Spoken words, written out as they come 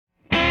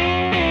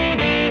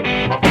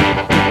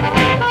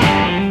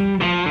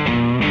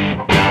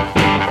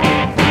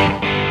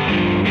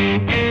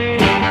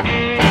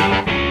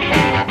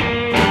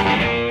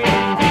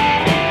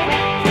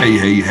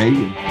hey,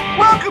 and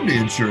welcome to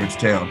Insurance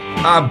Town.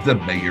 I'm the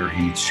Mayor,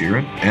 Heath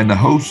Sheeran, and the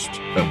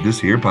host of this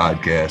here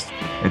podcast.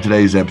 And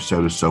today's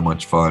episode is so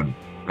much fun.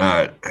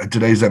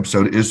 Today's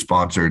episode is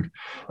sponsored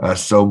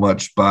so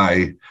much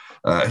by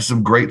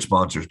some great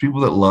sponsors,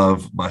 people that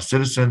love my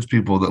citizens,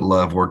 people that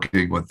love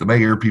working with the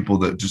mayor, people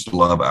that just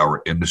love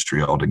our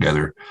industry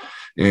altogether.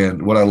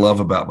 And what I love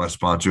about my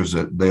sponsors is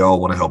that they all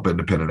want to help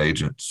independent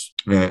agents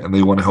and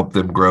they want to help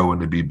them grow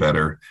and to be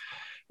better.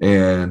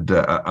 And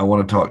I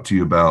want to talk to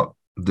you about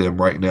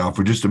them right now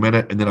for just a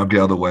minute, and then I'll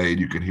get out of the way and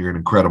you can hear an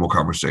incredible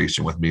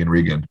conversation with me and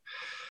Regan.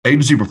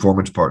 Agency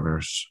Performance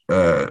Partners,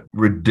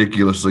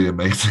 ridiculously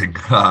amazing,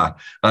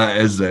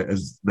 as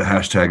the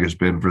hashtag has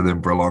been for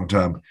them for a long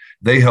time.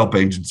 They help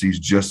agencies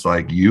just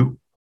like you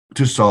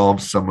to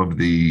solve some of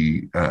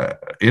the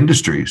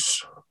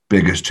industry's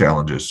biggest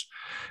challenges.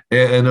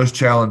 And those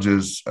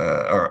challenges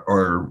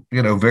are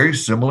very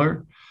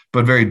similar,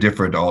 but very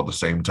different all at the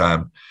same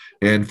time.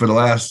 And for the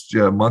last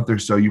month or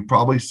so, you've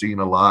probably seen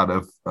a lot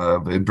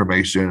of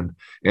information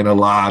and a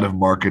lot of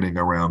marketing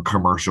around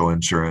commercial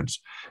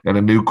insurance and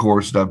a new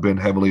course that I've been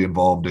heavily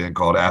involved in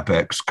called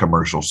Apex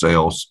Commercial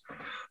Sales.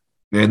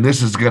 And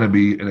this is going to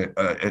be,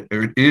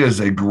 it is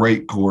a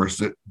great course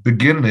that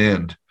begin and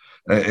end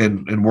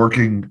in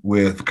working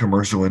with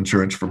commercial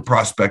insurance, from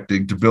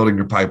prospecting to building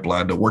your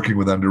pipeline to working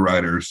with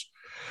underwriters,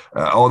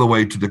 all the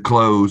way to the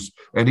close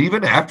and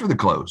even after the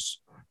close.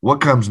 What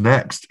comes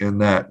next in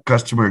that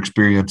customer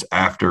experience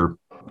after?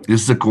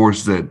 This is a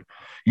course that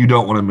you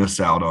don't want to miss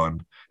out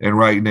on. And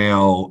right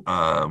now,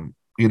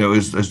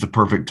 is the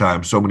perfect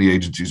time. So many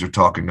agencies are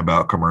talking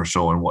about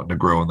commercial and wanting to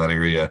grow in that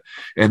area.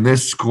 And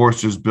this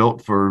course is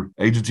built for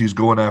agencies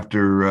going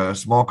after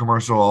small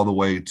commercial all the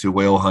way to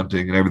whale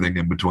hunting and everything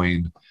in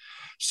between.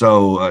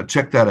 So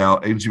check that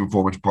out,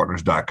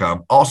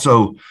 agencyperformancepartners.com.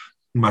 Also,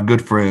 my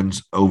good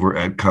friends over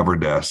at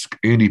CoverDesk,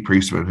 Andy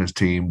Priestman and his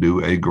team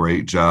do a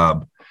great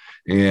job.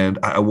 And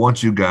I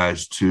want you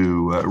guys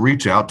to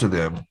reach out to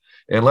them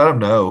and let them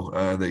know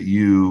that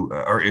you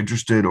are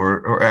interested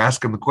or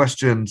ask them the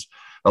questions.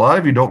 A lot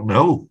of you don't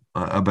know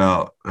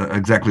about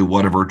exactly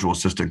what a virtual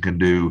assistant can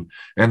do.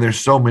 And there's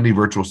so many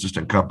virtual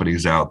assistant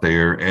companies out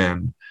there.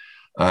 And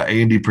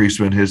Andy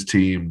Priestman, his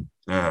team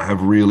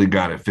have really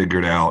got it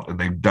figured out, and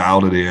they've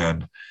dialed it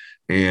in.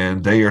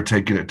 And they are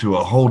taking it to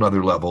a whole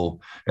nother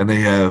level. And they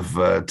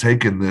have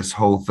taken this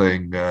whole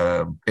thing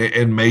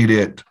and made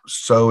it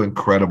so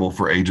incredible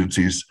for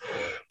agencies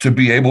to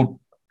be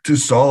able to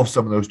solve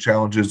some of those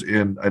challenges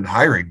in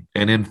hiring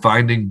and in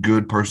finding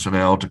good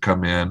personnel to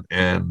come in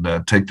and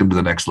take them to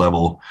the next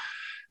level.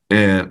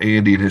 And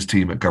Andy and his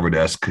team at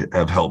CoverDesk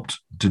have helped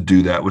to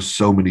do that with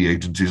so many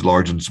agencies,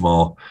 large and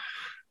small.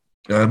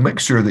 Make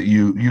sure that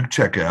you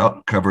check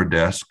out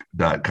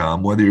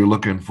coverdesk.com, whether you're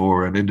looking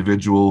for an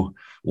individual,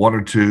 one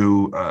or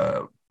two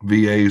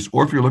VAs,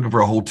 or if you're looking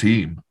for a whole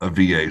team of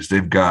VAs.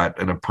 They've got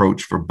an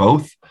approach for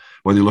both,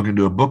 whether you're looking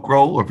to do a book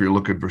roll or if you're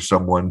looking for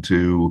someone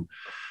to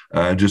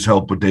just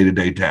help with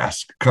day-to-day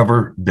tasks.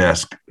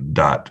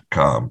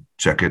 Coverdesk.com.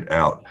 Check it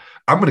out.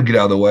 I'm going to get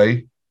out of the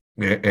way,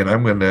 and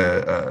I'm going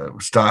to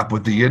stop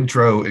with the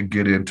intro and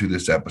get into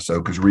this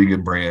episode, because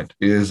Regan Brandt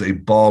is a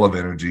ball of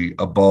energy,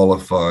 a ball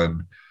of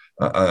fun,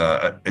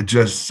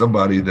 just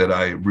somebody that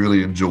I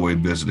really enjoyed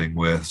visiting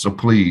with. So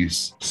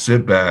please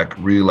sit back,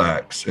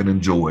 relax, and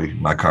enjoy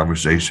my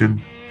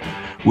conversation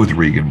with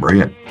Regan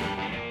Brandt.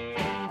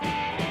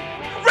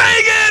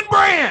 Regan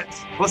Brandt!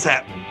 What's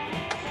happening?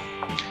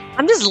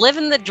 I'm just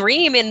living the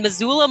dream in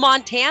Missoula,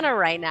 Montana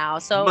right now.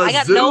 So I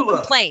got no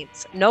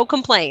complaints. No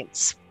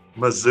complaints.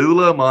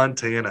 Missoula,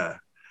 Montana.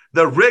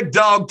 The Rig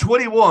Dog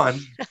 21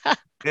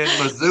 in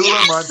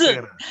Missoula,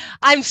 Montana.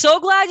 I'm so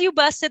glad you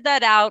busted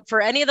that out. For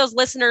any of those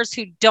listeners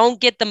who don't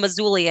get the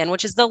Missoulian,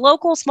 which is the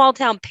local small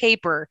town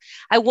paper,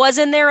 I was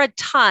in there a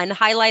ton,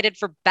 highlighted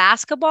for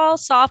basketball,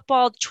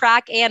 softball,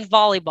 track, and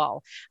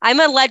volleyball. I'm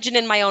a legend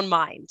in my own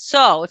mind.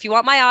 So if you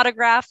want my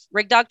autograph,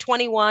 Rig Dog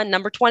 21,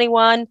 number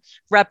 21,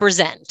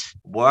 represent.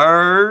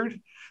 Word.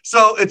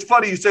 So it's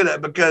funny you say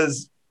that,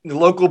 because the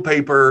local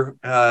paper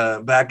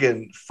back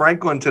in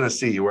Franklin,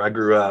 Tennessee, where I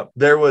grew up,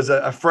 there was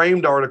a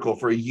framed article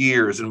for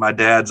years in my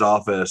dad's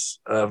office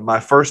of my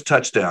first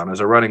touchdown as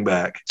a running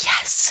back.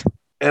 Yes.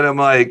 And I'm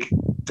like,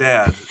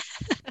 Dad,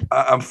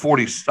 I'm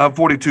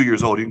 42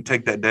 years old. You can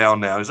take that down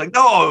now. He's like,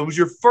 no, it was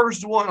your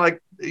first one.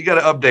 Like, you got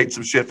to update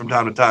some shit from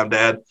time to time,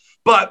 Dad.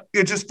 But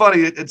it's just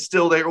funny. It's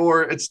still there,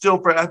 or it's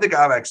still, I think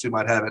I actually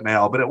might have it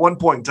now. But at one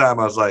point in time,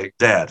 I was like,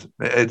 Dad,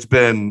 it's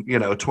been,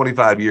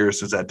 25 years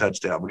since that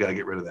touchdown. We got to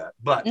get rid of that.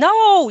 But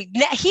no,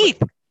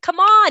 Heath,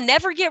 come on,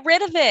 never get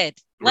rid of it.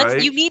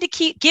 Right? You need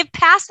to give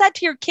past that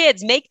to your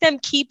kids. Make them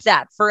keep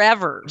that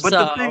forever. But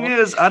the thing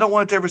is, I don't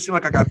want it to ever seem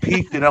like I got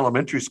peaked in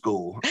elementary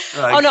school.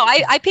 Oh, no,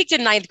 I peaked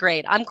in 9th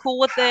grade. I'm cool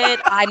with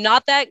it. I'm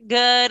not that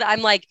good.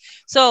 I'm like,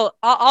 so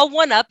I'll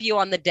one up you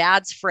on the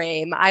dad's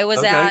frame. I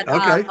was at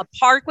a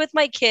park with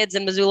my kids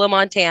in Missoula,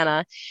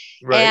 Montana.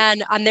 Right.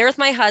 And I'm there with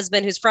my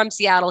husband, who's from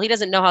Seattle. He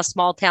doesn't know how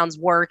small towns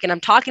work. And I'm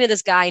talking to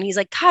this guy, and he's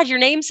like, God, your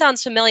name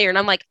sounds familiar. And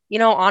I'm like,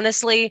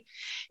 honestly,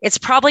 it's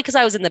probably because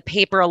I was in the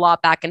paper a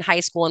lot back in high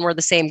school, and we're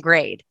the same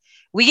grade.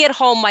 We get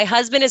home. My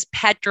husband is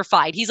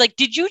petrified. He's like,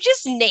 did you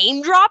just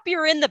name drop?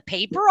 You're in the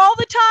paper all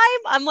the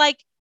time. I'm like,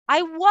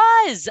 I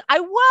was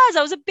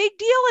a big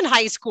deal in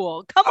high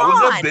school. Come on.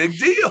 I was a big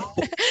deal.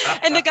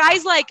 And the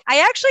guy's like, I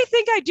actually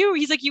think I do.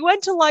 He's like, you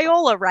went to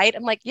Loyola, right?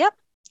 I'm like, yep,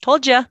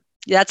 told you.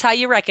 That's how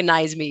you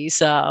recognize me.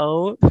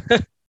 So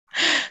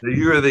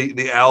you're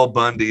the Al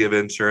Bundy of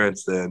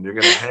insurance then. You're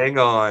going to hang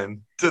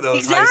on to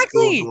those high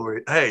school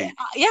glory. Hey.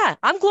 Yeah,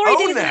 I'm glory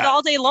dating it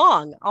all day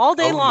long. All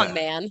day long,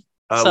 man.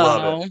 I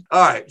love it.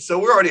 All right. So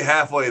we're already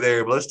halfway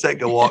there, but let's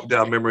take a walk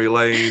down memory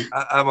lane.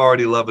 I'm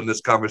already loving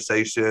this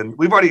conversation.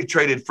 We've already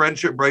traded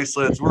friendship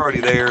bracelets. We're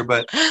already there,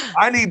 but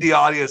I need the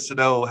audience to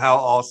know how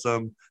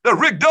awesome the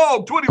Rick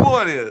Dog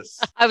 21 is.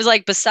 I was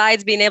like,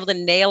 besides being able to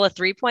nail a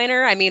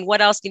 3-pointer, I mean,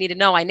 what else do you need to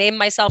know? I named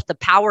myself the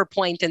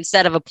PowerPoint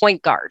instead of a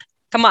point guard.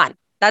 Come on.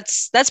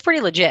 That's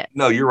pretty legit.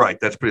 No, you're right.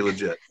 That's pretty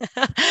legit.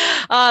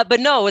 But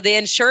no, the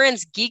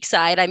insurance geek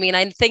side, I mean,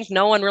 I think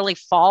no one really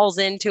falls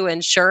into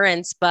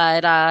insurance,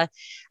 but I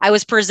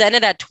was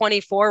presented at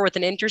 24 with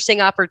an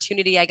interesting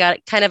opportunity. I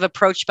got kind of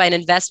approached by an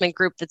investment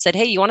group that said,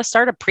 hey, you want to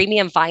start a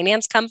premium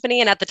finance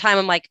company? And at the time,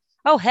 I'm like,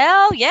 oh,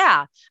 hell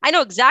yeah. I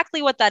know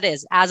exactly what that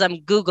is as I'm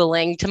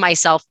Googling to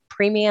myself,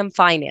 premium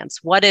finance.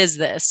 What is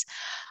this?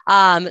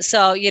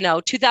 So,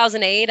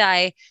 2008,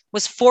 I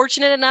was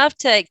fortunate enough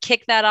to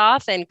kick that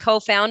off and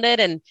co-found it.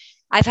 And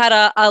I've had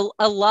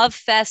a love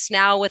fest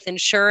now with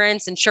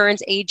insurance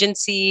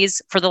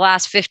agencies for the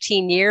last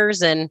 15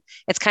 years. And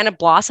it's kind of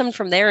blossomed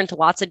from there into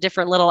lots of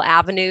different little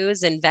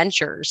avenues and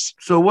ventures.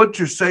 So what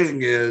you're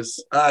saying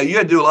is you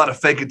had to do a lot of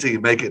fake it till you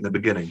make it in the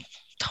beginning.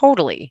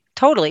 Totally.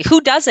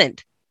 Who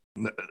doesn't?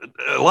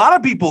 A lot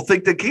of people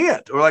think they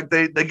can't, or like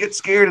they get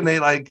scared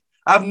and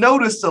I've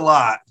noticed a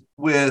lot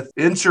with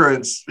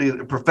insurance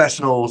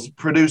professionals,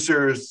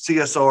 producers,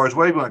 CSRs,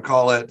 whatever you want to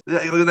call it.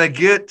 When they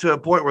get to a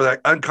point where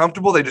they're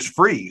uncomfortable, they just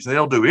freeze. They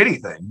don't do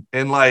anything.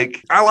 And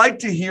I like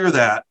to hear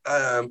that.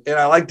 And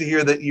I like to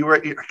hear that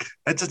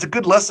it's a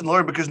good lesson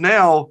learned, because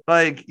now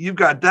you've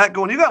got that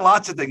going. You've got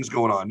lots of things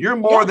going on. You're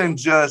more than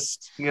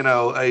just,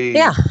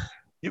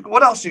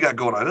 what else you got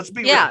going on? Let's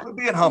be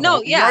being humble.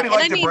 No, you already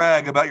like to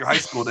brag about your high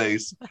school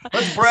days.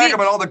 Let's brag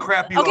about all the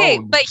crap you own. Okay,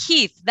 but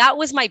Heath, that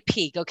was my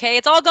peak, okay?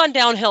 It's all gone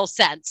downhill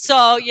since.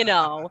 So,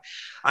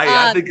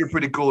 I think you're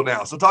pretty cool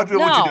now. So talk to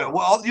me about what you do.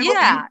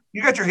 Well,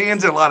 you got your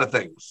hands in a lot of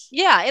things.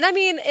 Yeah. And I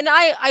mean,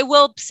 I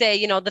will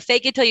say, the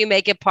fake it till you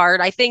make it part.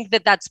 I think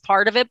that that's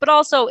part of it, but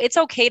also it's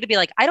okay to be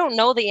like, I don't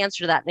know the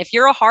answer to that. And if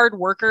you're a hard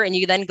worker and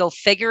you then go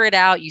figure it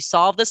out, you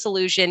solve the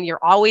solution,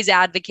 you're always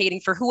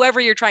advocating for whoever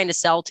you're trying to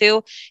sell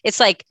to. It's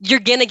like, you're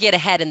going to get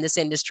ahead in this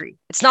industry.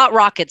 It's not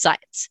rocket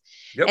science.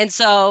 Yep. And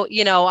so,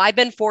 I've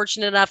been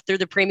fortunate enough through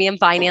the premium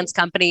finance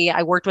company.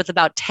 I worked with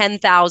about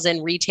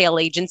 10,000 retail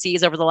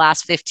agencies over the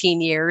last 15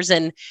 years.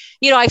 And,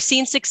 I've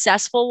seen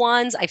successful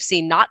ones. I've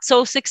seen not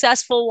so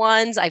successful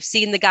ones. I've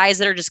seen the guys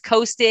that are just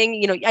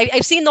coasting,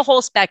 I've seen the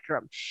whole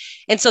spectrum.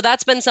 And so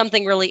that's been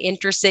something really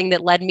interesting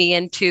that led me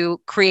into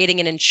creating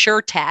an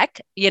InsurTech,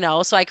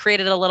 so I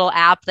created a little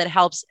app that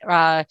helps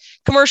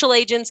commercial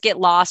agents get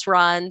loss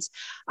runs.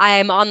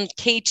 I'm on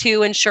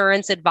K2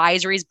 Insurance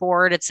Advisories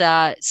Board. It's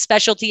a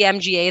specialty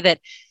MGA that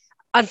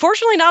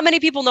unfortunately not many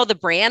people know the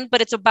brand,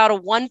 but it's about a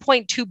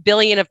 1.2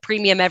 billion of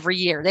premium every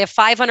year. They have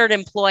 500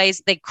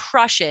 employees. They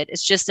crush it.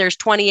 It's just there's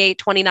 28,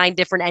 29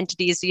 different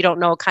entities. So you don't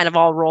know, it kind of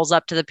all rolls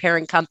up to the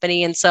parent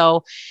company. And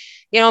so,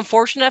 I'm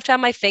fortunate enough to have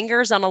my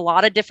fingers on a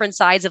lot of different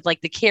sides of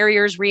the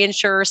carriers,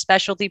 reinsurers,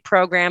 specialty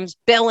programs,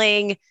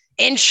 billing,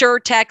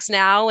 InsurTechs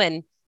now.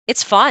 And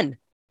it's fun.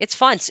 It's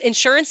fun.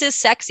 Insurance is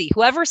sexy.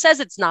 Whoever says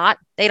it's not,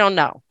 they don't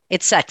know.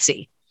 It's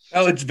sexy.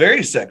 Oh, it's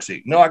very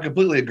sexy. No, I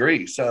completely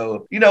agree.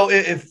 So,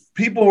 if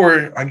people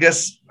were, I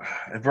guess,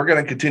 if we're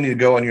going to continue to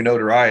go on your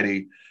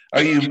notoriety,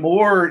 are you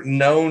more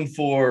known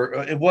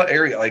for in what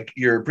area, like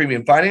your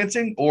premium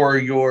financing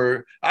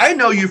or I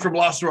know you from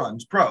Lost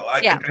Runs Pro.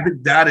 I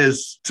think that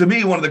is, to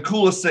me, one of the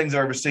coolest things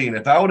I've ever seen.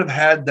 If I would have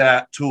had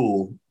that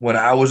tool when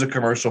I was a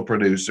commercial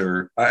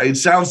producer, it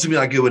sounds to me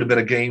like it would have been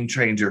a game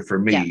changer for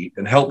me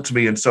and helped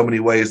me in so many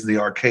ways, the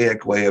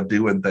archaic way of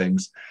doing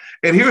things.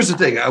 And here's the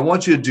thing. I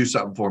want you to do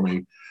something for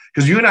me,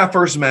 because you and I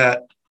first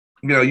met,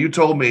 you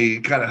told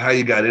me kind of how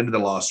you got into the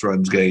Lost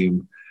Runs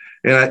game.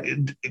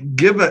 And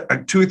give it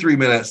 2 or 3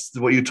 minutes to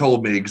what you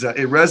told me, because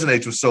it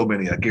resonates with so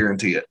many. I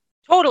guarantee it.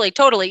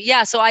 Totally.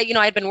 Yeah. So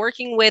I'd been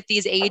working with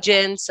these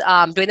agents,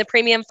 doing the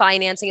premium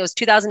financing. It was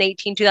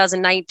 2018,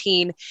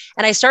 2019.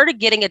 And I started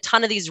getting a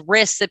ton of these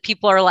risks that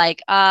people are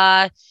like,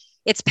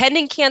 it's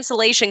pending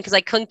cancellation because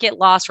I couldn't get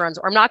loss runs,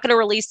 or I'm not going to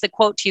release the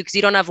quote to you because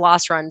you don't have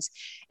loss runs.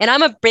 And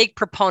I'm a big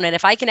proponent.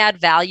 If I can add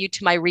value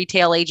to my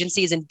retail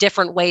agencies in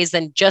different ways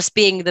than just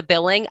being the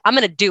billing, I'm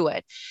going to do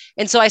it.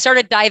 And so I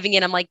started diving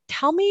in. I'm like,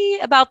 tell me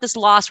about this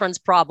loss runs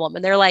problem.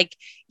 And they're like,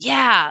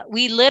 yeah,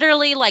 we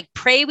literally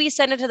pray we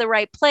send it to the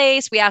right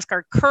place. We ask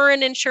our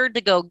current insured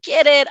to go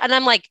get it. And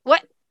I'm like,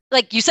 what?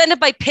 You send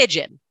it by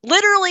pigeon,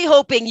 literally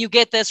hoping you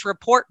get this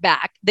report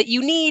back that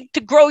you need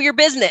to grow your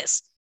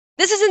business.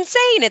 This is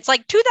insane. It's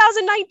like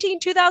 2019,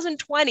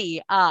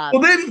 2020. Well,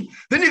 then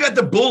you got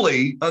the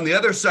bully on the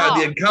other side,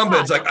 the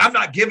incumbent's like, I'm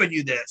not giving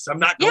you this. I'm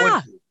not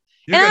going to.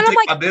 You're going to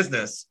take my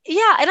business.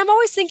 Yeah. And I'm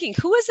always thinking,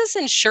 who is this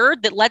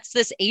insured that lets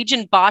this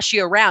agent boss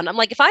you around? I'm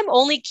like, if I'm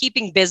only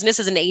keeping business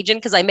as an agent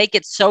because I make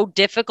it so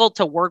difficult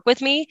to work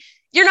with me,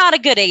 you're not a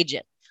good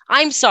agent.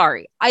 I'm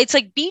sorry. It's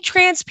like, be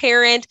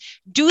transparent,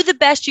 do the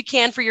best you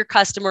can for your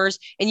customers,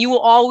 and you will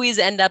always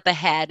end up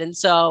ahead. And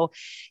so,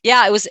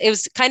 yeah, it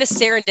was kind of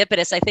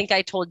serendipitous. I think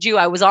I told you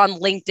I was on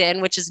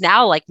LinkedIn, which is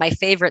now like my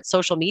favorite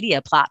social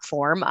media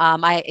platform.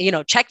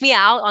 Check me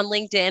out on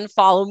LinkedIn,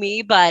 follow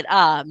me. But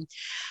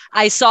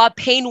I saw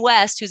Payne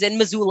West, who's in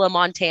Missoula,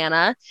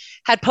 Montana,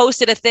 had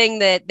posted a thing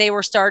that they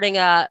were starting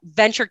a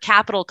venture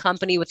capital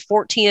company with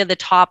 14 of the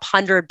top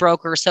 100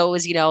 brokers. So it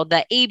was,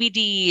 the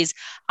ABDs,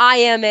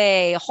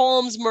 IMA,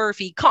 Holmes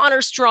Murphy,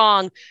 Connor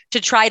Strong, to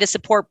try to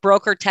support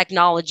broker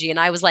technology. And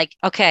I was like,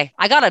 okay,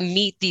 I got to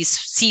meet these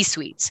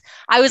C-suites.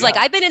 I was like,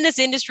 I've been in this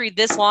industry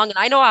this long, and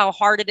I know how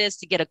hard it is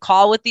to get a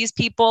call with these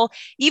people.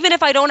 Even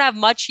if I don't have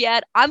much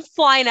yet, I'm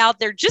flying out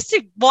there just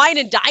to wine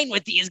and dine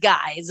with these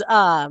guys.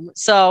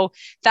 So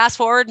fast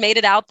forward, made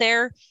it out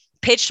there,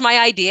 pitched my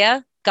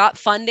idea, got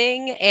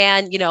funding,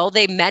 and,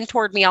 they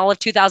mentored me all of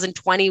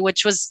 2020,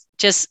 which was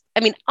just,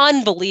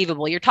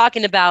 unbelievable. You're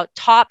talking about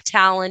top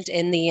talent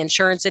in the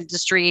insurance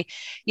industry,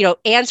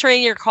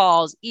 answering your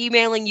calls,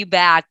 emailing you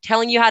back,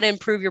 telling you how to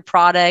improve your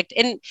product,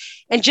 and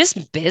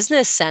just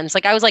business sense.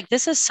 Like, I was like,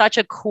 this is such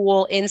a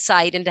cool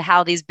insight into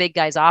how these big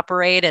guys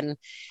operate. And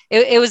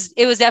it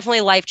was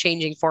definitely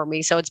life-changing for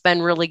me. So it's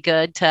been really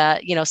good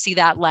to, see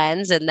that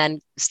lens, and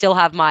then still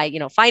have my,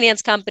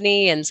 finance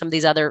company and some of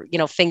these other,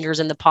 fingers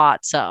in the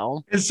pot.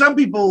 So, and some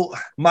people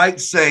might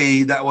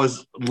say that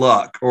was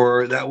luck,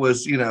 or that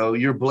was,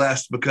 you're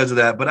blessed because of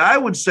that. But I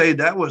would say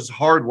that was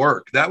hard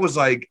work. That was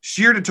like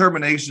sheer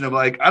determination of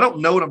like, I don't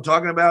know what I'm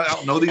talking about. I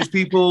don't know these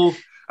people.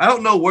 I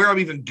don't know where I'm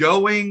even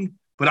going,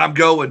 but I'm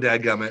going,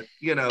 dadgummit,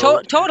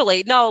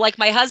 Totally. No, like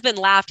my husband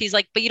laughed. He's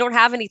like, but you don't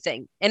have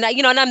anything. And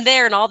and I'm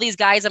there, and all these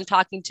guys I'm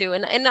talking to,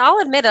 and I'll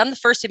admit it, I'm the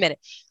first to admit it,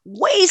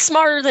 way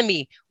smarter than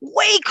me,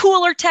 way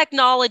cooler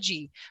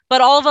technology.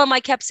 But all of them,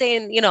 I kept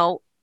saying,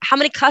 how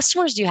many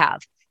customers do you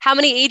have? How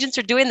many agents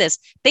are doing this?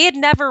 They had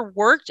never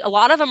worked. A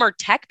lot of them are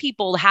tech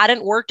people,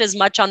 hadn't worked as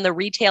much on the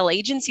retail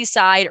agency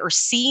side or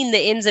seen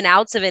the ins and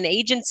outs of an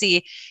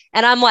agency.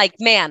 And I'm like,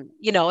 man,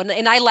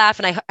 and I laugh,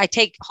 and I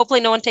take, hopefully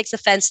no one takes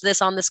offense to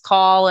this on this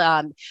call.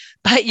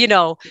 But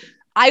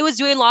I was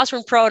doing Loss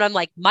Run Pro, and I'm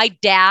like, my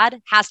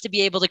dad has to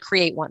be able to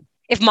create one.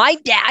 If my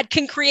dad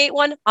can create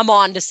one, I'm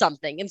on to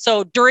something. And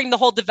so during the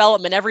whole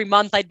development, every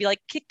month I'd be like,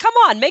 come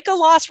on, make a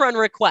loss run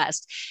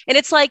request. And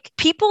it's like,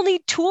 people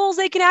need tools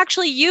they can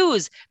actually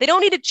use. They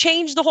don't need to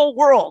change the whole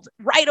world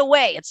right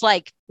away. It's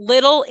like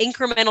little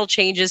incremental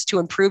changes to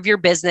improve your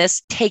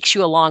business takes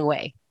you a long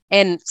way.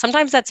 And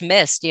sometimes that's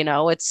missed,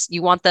 it's,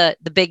 you want the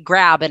big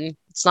grab, and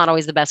it's not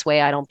always the best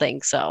way, I don't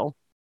think so.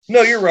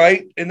 No, you're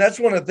right. And that's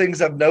one of the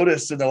things I've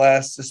noticed in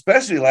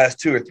especially the last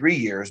 2 or 3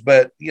 years.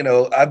 But,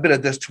 I've been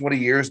at this 20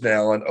 years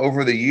now. And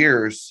over the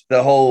years,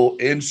 the whole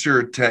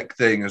InsurTech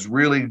thing has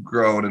really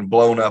grown and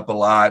blown up a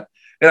lot.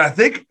 And I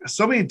think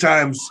so many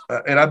times,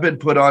 and I've been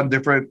put on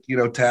different,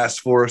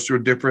 task force or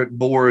different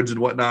boards and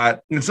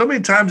whatnot. And so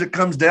many times it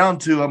comes down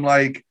to, I'm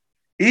like,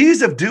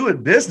 ease of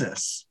doing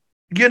business.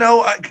 They're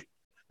like,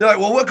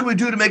 well, what can we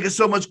do to make it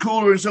so much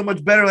cooler and so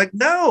much better? Like,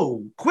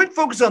 no, quit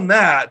focus on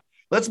that.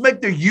 Let's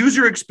make the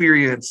user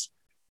experience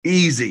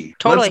easy.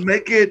 Totally. Let's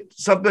make it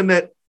something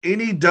that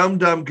any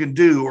dum-dum can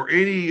do, or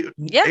any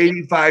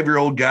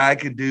 85-year-old guy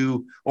can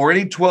do, or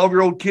any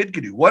 12-year-old kid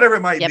can do, whatever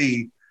it might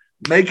be.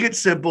 Make it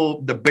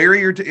simple. The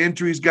barrier to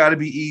entry's got to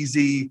be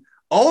easy.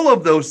 All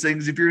of those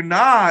things. If you're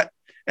not,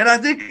 and I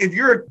think if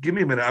give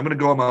me a minute, I'm going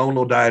to go on my own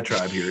little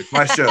diatribe here. It's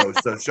my show,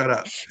 so shut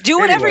up. Do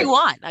whatever you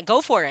want.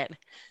 Go for it.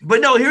 But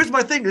no, here's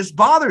my thing. This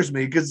bothers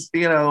me because,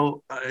 you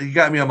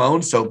got me on my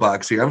own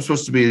soapbox here. I'm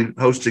supposed to be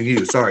hosting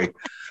you. Sorry.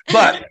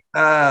 But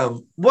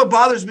what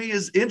bothers me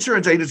is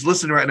insurance agents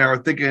listening right now are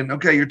thinking,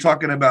 okay, you're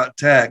talking about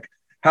tech.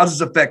 How does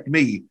this affect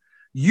me?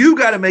 You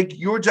got to make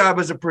your job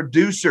as a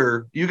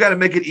producer. You got to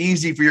make it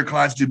easy for your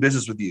clients to do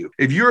business with you.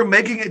 If you're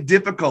making it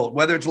difficult,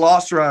 whether it's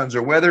loss runs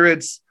or whether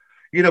it's,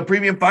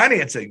 premium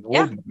financing,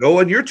 or go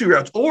on your 2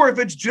 routes, or if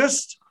it's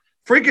just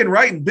freaking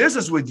writing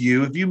business with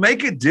you, if you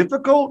make it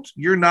difficult,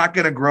 you're not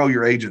going to grow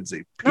your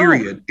agency,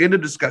 period. No. End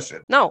of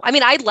discussion. No,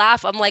 I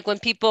laugh. I'm like, when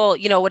people,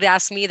 would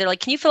ask me, they're like,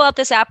 can you fill out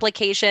this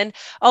application?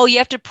 Oh, you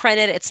have to print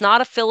it. It's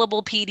not a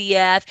fillable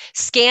PDF.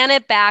 Scan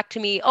it back to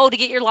me. Oh, to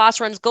get your loss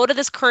runs, go to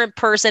this current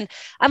person.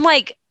 I'm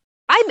like,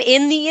 I'm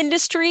in the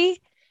industry,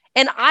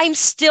 and I'm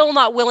still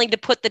not willing to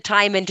put the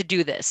time in to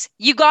do this.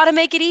 You got to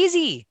make it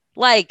easy.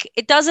 Like,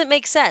 it doesn't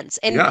make sense.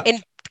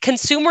 And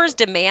consumers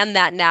demand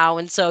that now.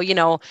 And so,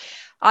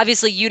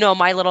 obviously,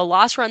 my little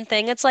loss run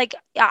thing. It's like,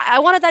 I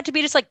wanted that to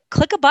be just like,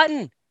 click a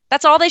button.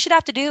 That's all they should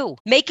have to do.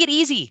 Make it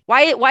easy.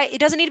 Why it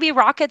doesn't need to be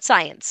rocket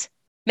science.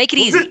 Make it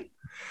easy.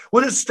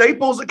 Was it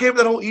Staples that came with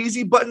that whole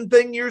easy button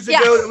thing years ago?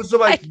 It was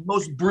the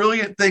most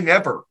brilliant thing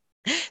ever.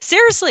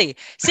 Seriously.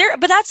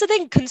 But that's the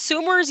thing.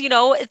 Consumers,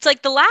 it's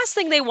like the last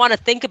thing they want to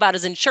think about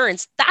is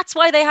insurance. That's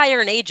why they hire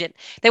an agent.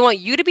 They want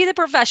you to be the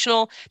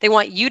professional. They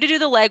want you to do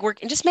the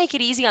legwork and just make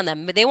it easy on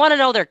them. But they want to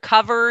know they're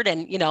covered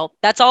and,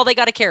 that's all they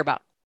got to care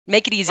about.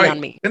 Make it easy on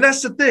me. And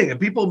that's the thing. And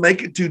people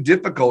make it too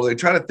difficult. They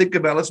try to think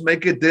about, let's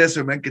make it this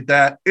or make it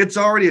that. It's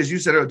already, as you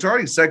said, it's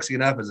already sexy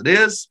enough as it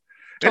is.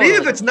 Totally. And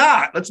even if it's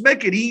not, let's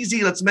make it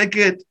easy. Let's make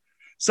it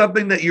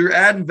something that you're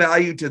adding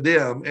value to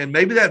them. And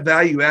maybe that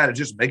value add is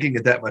just making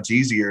it that much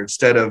easier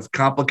instead of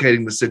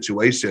complicating the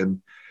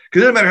situation.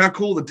 Because it doesn't matter how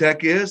cool the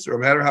tech is or no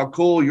matter how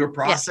cool your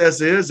process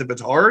is. If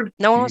it's hard,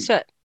 no one wants to do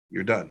it.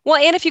 You're done. Well,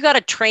 and if you got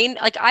to train,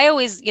 like I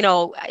always,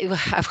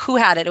 who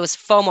had it? It was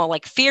FOMO,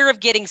 like fear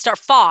of getting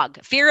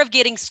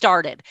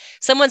started.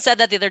 Someone said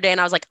that the other day and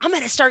I was like, I'm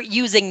going to start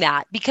using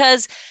that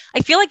because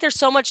I feel like there's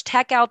so much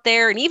tech out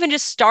there and even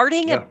just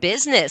starting a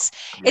business.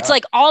 Yeah. It's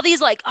like all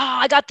these like, oh,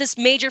 I got this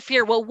major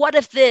fear. Well, what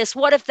if this,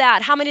 what if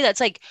that, how many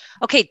that's like,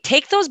 okay,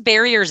 take those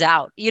barriers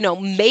out,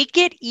 make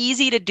it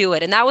easy to do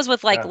it. And that was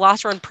with like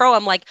Lost Run Pro.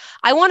 I'm like,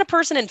 I want a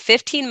person in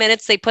 15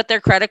 minutes, they put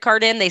their credit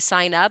card in, they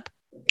sign up.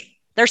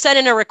 They're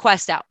sending a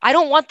request out. I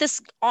don't want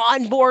this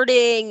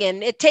onboarding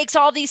and it takes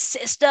all these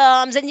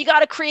systems and you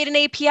got to create an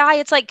API.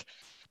 It's like,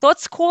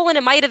 that's cool. And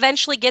it might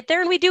eventually get there.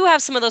 And we do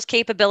have some of those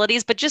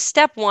capabilities, but just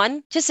step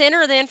one, just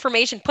enter the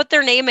information, put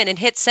their name in and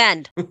hit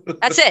send.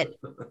 That's it.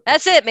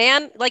 That's it,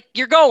 man. Like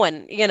you're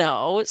going,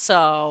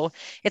 so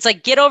it's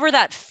like, get over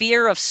that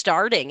fear of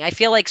starting. I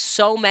feel like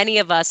so many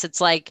of us,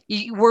 it's like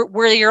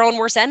we're your own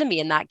worst enemy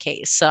in that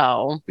case.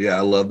 So yeah,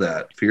 I love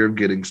that. Fear of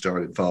getting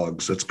started,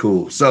 Fogs. That's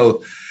cool.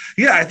 So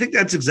yeah, I think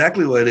that's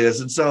exactly what it is.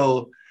 And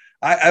so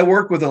I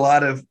work with a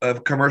lot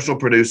of commercial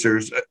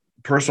producers,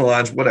 personal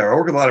lines, whatever. I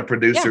work with a lot of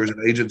producers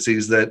and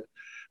agencies that,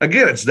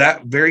 again, it's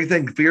that very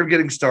thing, fear of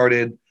getting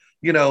started.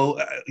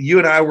 You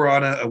and I were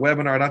on a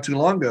webinar not too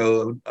long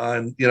ago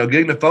on,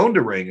 getting the phone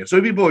to ring. And so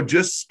people are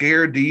just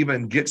scared to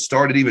even get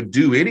started, even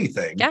do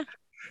anything. Yeah.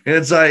 And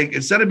it's like,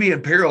 instead of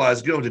being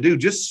paralyzed, you know what to do,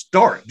 just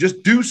start,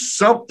 just do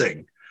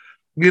something.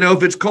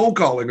 If it's cold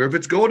calling or if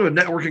it's going to a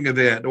networking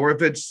event or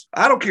if it's,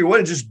 I don't care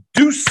what, just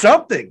do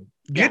something,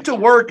 get to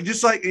work.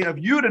 Just like, if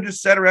you would have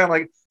just sat around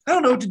like, I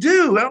don't know what to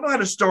do. I don't know how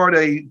to start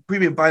a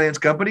premium finance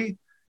company.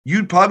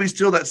 You'd probably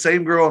still that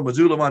same girl in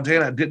Missoula,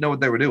 Montana, and didn't know what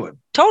they were doing.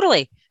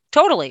 Totally.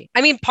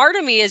 I mean, part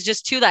of me is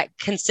just to that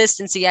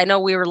consistency. I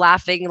know we were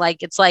laughing.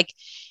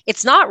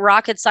 It's not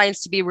rocket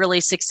science to be really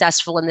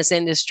successful in this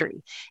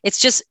industry.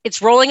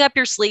 It's rolling up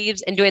your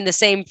sleeves and doing the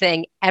same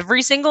thing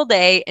every single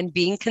day and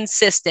being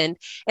consistent.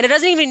 And it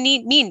doesn't even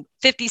mean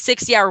 50,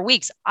 60 hour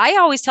weeks. I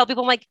always tell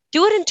people, I'm like,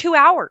 do it in 2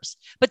 hours,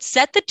 but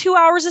set the 2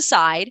 hours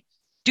aside.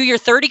 Do your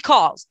 30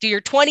 calls, do your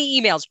 20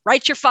 emails,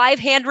 write your 5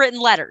 handwritten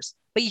letters.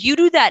 But you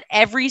do that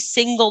every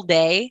single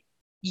day,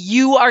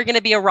 you are going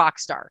to be a rock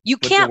star. You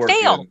can't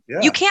fail. Yeah.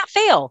 You can't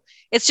fail.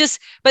 It's just,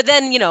 but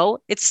then,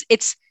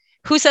 it's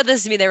who said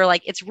this to me? They were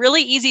like, it's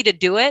really easy to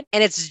do it.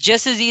 And it's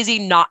just as easy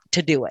not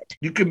to do it.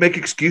 You can make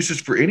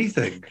excuses for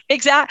anything.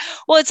 Exactly.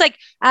 Well, it's like,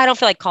 I don't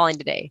feel like calling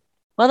today.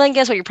 Well, then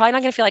guess what? You're probably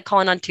not going to feel like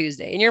calling on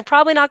Tuesday. And you're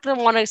probably not going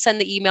to want to send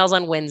the emails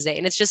on Wednesday.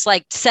 And it's just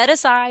like, set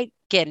aside.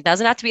 Again, it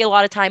doesn't have to be a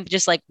lot of time, but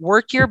just like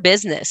work your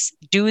business,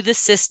 do the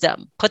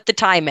system, put the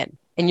time in,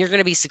 and you're going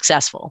to be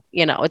successful.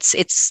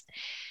 It's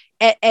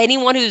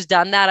anyone who's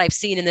done that I've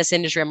seen in this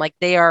industry. I'm like,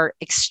 they are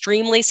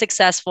extremely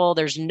successful.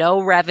 There's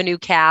no revenue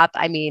cap.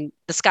 I mean,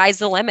 the sky's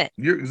the limit.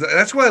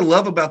 That's what I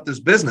love about this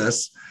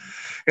business.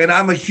 And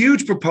I'm a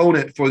huge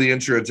proponent for the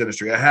insurance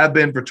industry. I have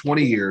been for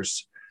 20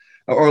 years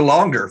or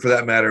longer for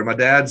that matter.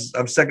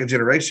 I'm second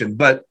generation,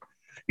 but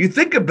you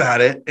think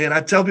about it, and I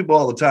tell people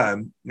all the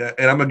time, and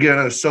I'm going to get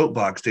another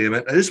soapbox, damn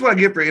it. This is what I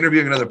get for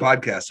interviewing another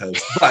podcast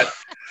host. But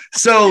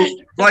so,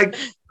 like,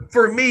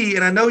 for me,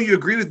 and I know you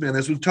agree with me on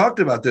this, we've talked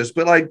about this,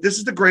 but, like, this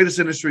is the greatest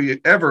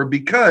industry ever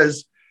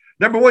because,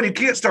 number one, you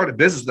can't start a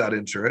business without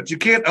insurance. You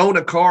can't own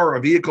a car or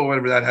a vehicle or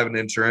whatever without having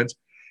insurance.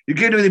 You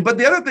can't do anything. But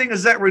the other thing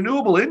is that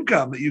renewable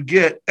income that you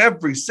get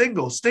every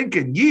single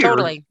stinking year.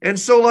 Totally. And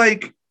so,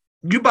 like,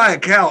 you buy a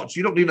couch,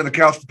 you don't need another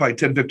couch for probably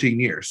 10, 15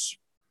 years.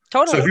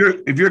 Totally.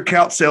 So if you're a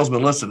couch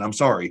salesman, listen, I'm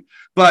sorry.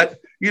 But,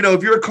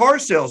 if you're a car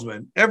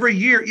salesman, every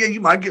year,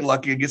 you might get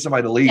lucky and get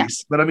somebody to lease.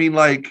 Yeah. But I mean,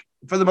 like,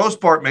 for the most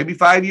part, maybe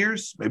 5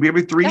 years, maybe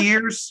every 3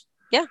 years.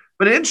 Yeah.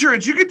 But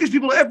insurance, you get these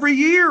people every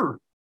year.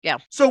 Yeah.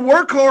 So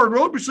work hard,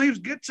 roll up your sleeves,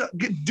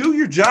 do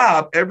your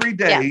job every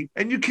day,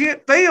 and you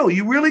can't fail.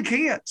 You really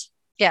can't.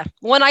 Yeah.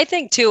 When I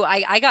think too,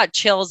 I got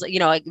chills, as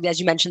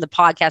you mentioned, the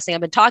podcasting, I've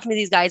been talking to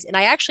these guys and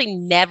I actually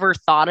never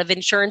thought of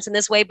insurance in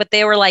this way, but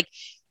they were like,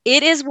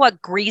 it is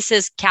what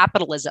greases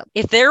capitalism.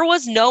 If there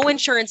was no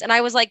insurance, and I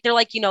was like, they're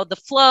like,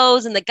 the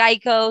Flows and the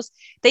Geicos,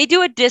 they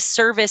do a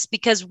disservice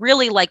because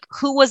really, like,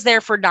 who was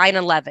there for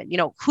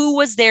 9/11? Who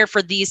was there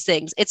for these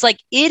things? It's like,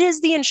 it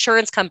is the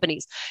insurance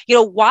companies.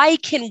 Why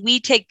can we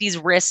take these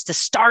risks to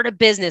start a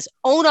business,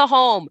 own a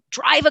home,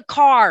 drive a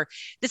car?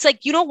 It's like,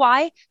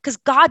 why? Because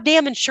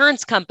goddamn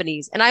insurance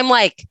companies. And I'm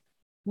like,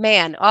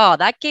 Man, oh,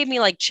 that gave me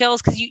like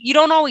chills because you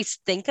don't always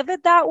think of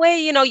it that way.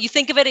 You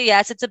think of it,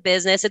 yes, it's a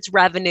business, it's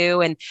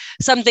revenue. And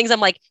some things I'm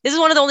like, this is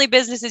one of the only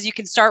businesses you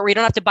can start where you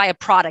don't have to buy a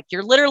product.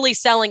 You're literally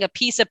selling a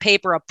piece of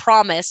paper, a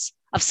promise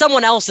of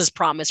someone else's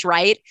promise,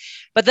 right?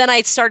 But then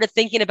I started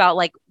thinking about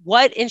like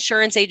what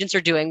insurance agents are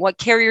doing, what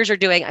carriers are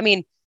doing. I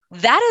mean,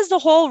 that is the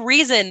whole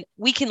reason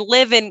we can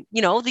live in,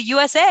 the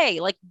USA,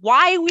 like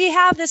why we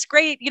have this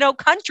great,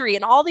 country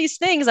and all these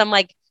things. I'm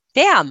like,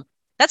 damn,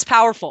 that's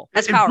powerful.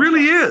 That's powerful. It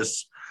really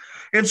is.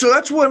 And so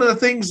that's one of the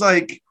things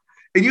like,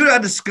 and you and I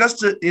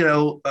discussed it,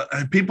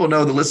 people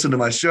know that listen to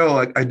my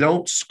show, I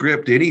don't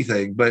script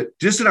anything, but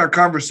just in our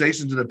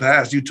conversations in the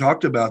past, you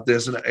talked about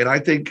this. And I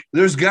think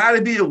there's got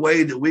to be a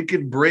way that we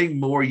can bring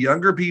more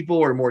younger people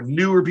or more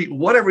newer people,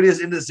 whatever it is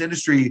in this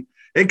industry,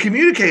 and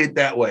communicate it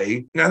that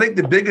way. And I think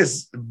the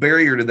biggest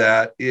barrier to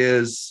that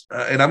is,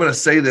 and I'm going to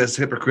say this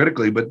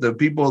hypocritically, but the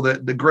people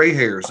the gray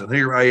hairs, and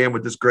here I am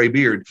with this gray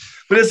beard,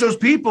 but it's those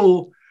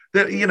people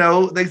that,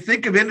 they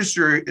think of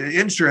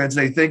insurance,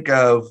 they think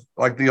of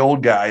like the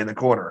old guy in the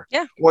corner.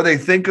 Yeah. Or they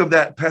think of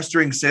that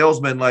pestering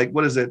salesman, like,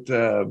 what is it?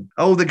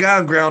 The guy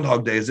on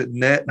Groundhog Day. Is it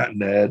Ned? Not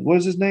Ned. What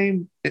is his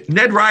name?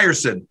 Ned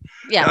Ryerson.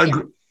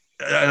 Yeah.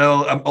 I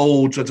know I'm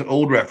old, so it's an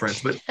old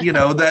reference, but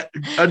that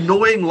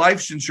annoying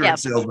life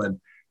insurance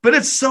salesman. But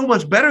it's so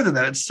much better than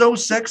that. It's so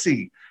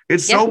sexy.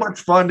 It's so much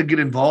fun to get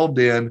involved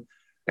in.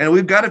 And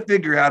we've got to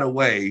figure out a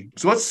way.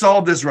 So let's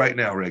solve this right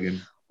now,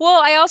 Reagan.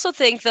 Well, I also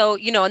think though,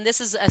 and this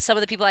is some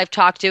of the people I've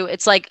talked to,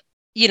 it's like,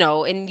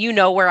 and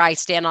where I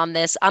stand on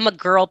this. I'm a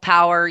girl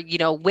power,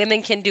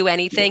 women can do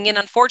anything. And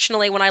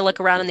unfortunately, when I look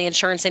around in the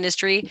insurance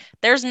industry,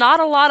 there's not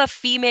a lot of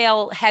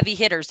female heavy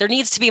hitters. There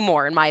needs to be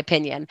more, in my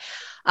opinion.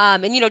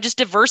 And just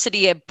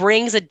diversity, it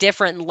brings a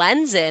different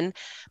lens in.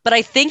 But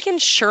I think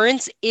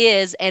insurance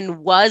is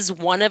and was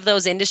one of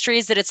those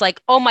industries that it's like,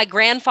 oh, my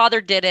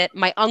grandfather did it,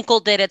 my uncle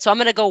did it, so I'm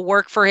going to go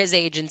work for his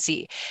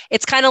agency.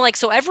 It's kind of like,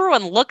 so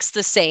everyone looks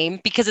the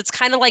same because it's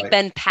kind of like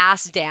been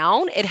passed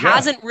down. It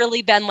hasn't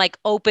really been like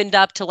opened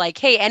up to like,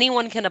 hey,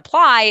 anyone can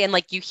apply and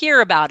like you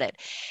hear about it.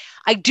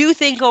 I do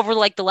think over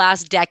like the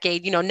last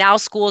decade, now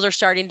schools are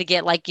starting to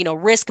get like,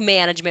 risk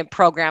management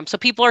programs. So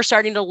people are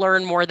starting to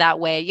learn more that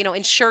way,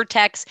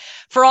 InsurTechs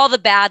for all the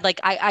bad,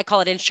 like I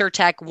call it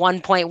InsurTech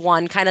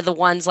 1.1, kind of the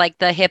ones like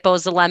the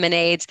Hippos, the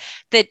Lemonades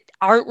that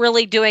aren't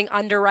really doing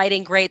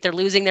underwriting great. They're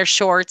losing their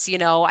shorts.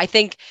 I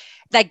think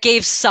that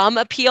gave some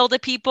appeal to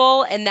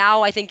people. And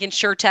now I think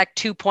InsurTech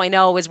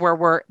 2.0 is where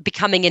we're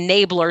becoming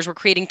enablers. We're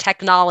creating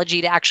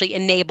technology to actually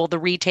enable the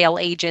retail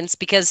agents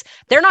because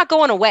they're not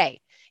going away.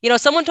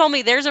 Someone told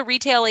me there's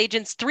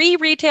 3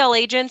 retail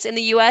agents in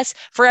the US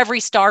for every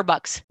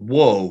Starbucks.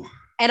 Whoa.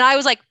 And I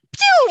was like,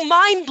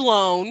 mind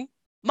blown.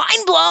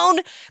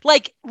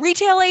 Like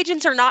retail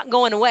agents are not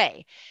going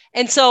away.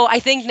 And so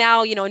I think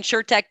now,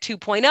 InsurTech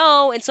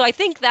 2.0. And so I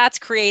think that's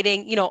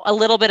creating, a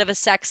little bit of a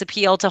sex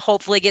appeal to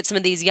hopefully get some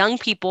of these young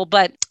people.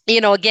 But,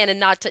 again,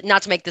 and not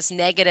to make this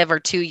negative or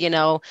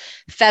too,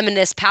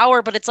 feminist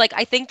power, but it's like,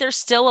 I think there's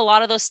still a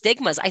lot of those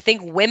stigmas. I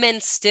think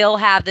women still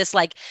have this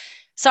like,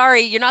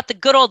 sorry, you're not the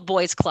good old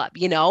boys club,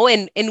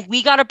 and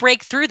we got to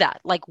break through that.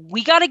 Like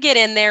we got to get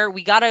in there.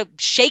 We got to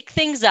shake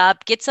things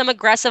up, get some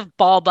aggressive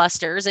ball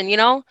busters. And,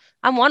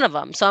 I'm one of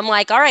them. So I'm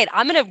like, all right,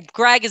 I'm going to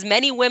drag as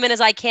many women as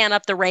I can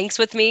up the ranks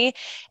with me.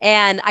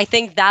 And I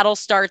think that'll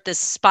start this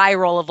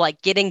spiral of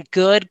like getting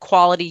good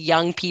quality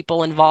young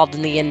people involved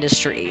in the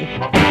industry.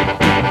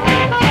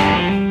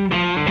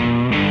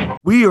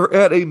 We are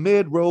at a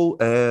mid-roll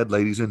ad,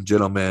 ladies and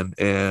gentlemen,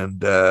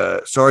 and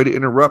sorry to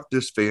interrupt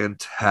this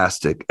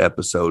fantastic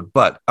episode,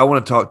 but I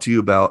want to talk to you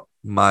about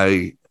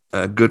my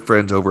good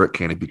friends over at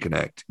Canopy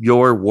Connect,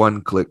 your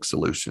one-click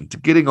solution to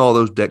getting all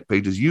those deck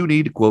pages you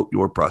need to quote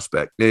your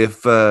prospect.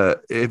 If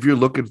you're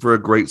looking for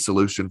a great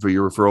solution for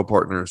your referral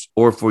partners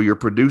or for your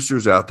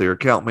producers out there,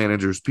 account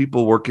managers,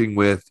 people working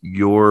with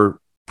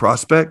your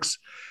prospects,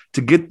 to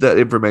get that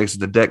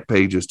information, the deck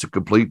pages, to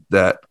complete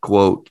that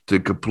quote, to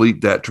complete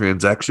that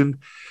transaction,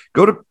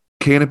 go to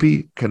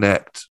Canopy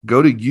Connect.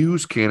 Go to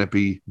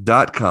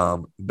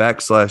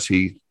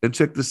usecanopy.com/Heath and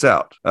check this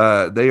out.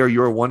 They are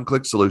your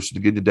one-click solution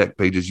to get the deck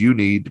pages you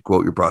need to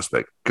quote your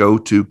prospect. Go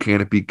to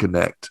Canopy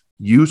Connect.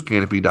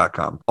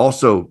 Usecanopy.com.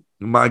 Also,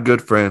 my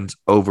good friends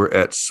over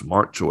at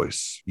Smart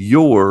Choice,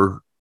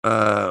 your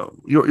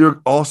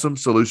awesome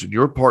solution,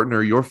 your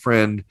partner, your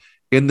friend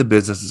in the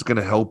business is going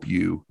to help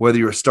you, whether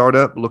you're a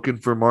startup looking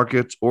for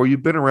markets or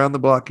you've been around the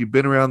block, you've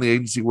been around the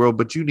agency world,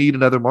 but you need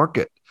another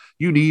market.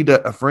 You need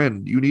a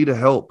friend. You need a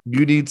help.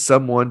 You need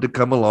someone to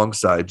come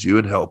alongside you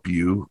and help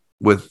you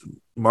with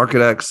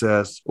market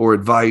access or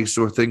advice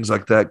or things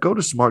like that. Go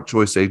to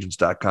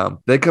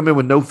smartchoiceagents.com. They come in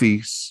with no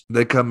fees.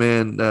 They come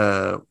in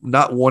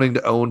not wanting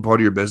to own part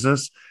of your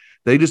business.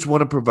 They just want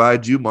to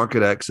provide you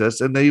market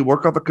access, and they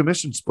work off a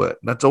commission split.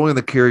 That's only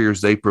the carriers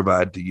they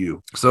provide to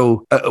you.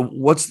 So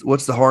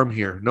what's the harm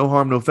here? No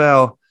harm, no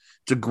foul.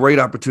 It's a great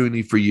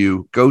opportunity for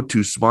you. Go to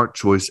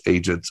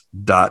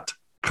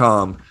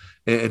smartchoiceagents.com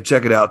and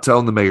check it out. Tell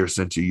them the mayor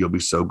sent you. You'll be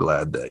so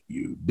glad that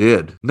you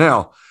did.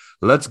 Now,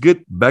 let's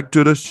get back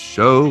to the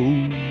show.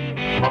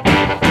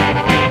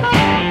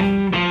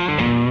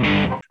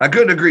 I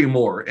couldn't agree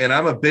more. And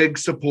I'm a big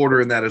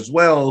supporter in that as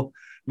well.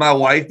 My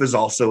wife is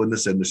also in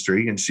this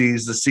industry, and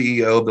she's the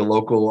CEO of the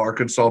local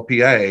Arkansas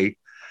PA.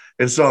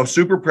 And so I'm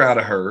super proud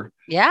of her.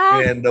 Yeah.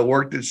 And the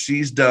work that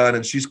she's done.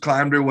 And she's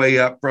climbed her way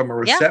up from a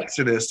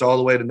receptionist all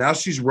the way to now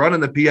she's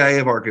running the PA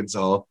of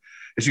Arkansas.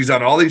 And she's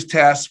on all these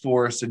task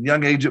force and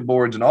young agent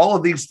boards and all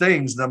of these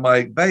things. And I'm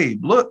like,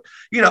 babe, look,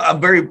 I'm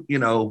very,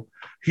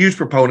 huge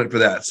proponent for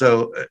that.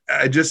 So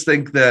I just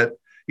think that,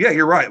 yeah,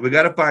 you're right. We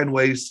got to find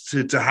ways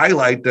to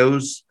highlight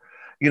those,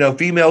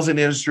 females in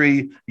the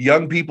industry,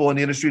 young people in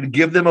the industry, to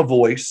give them a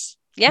voice.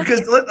 Yeah.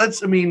 Because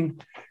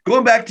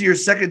going back to your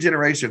second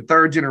generation,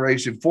 third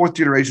generation, fourth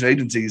generation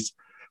agencies,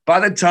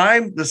 by the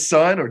time the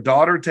son or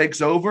daughter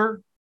takes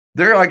over,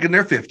 they're like in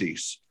their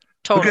 50s.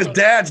 Totally. Because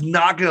dad's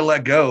not going to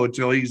let go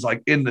until he's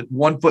like in the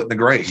 1 foot in the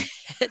grave.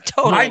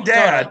 Totally. My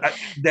dad,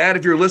 Dad,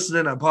 if you're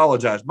listening, I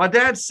apologize. My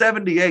dad's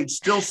 78,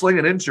 still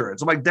slinging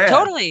insurance. I'm like, Dad,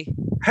 totally,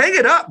 hang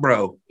it up,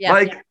 bro. Yeah.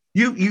 Like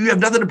you have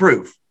nothing to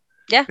prove.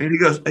 Yeah. And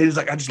he's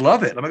like, I just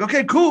love it. I'm like,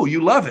 okay, cool.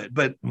 You love it.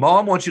 But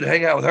mom wants you to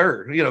hang out with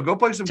her. Go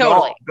play some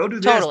golf. Go do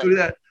this, go do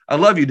that. I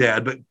love you,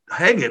 Dad, but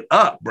hang it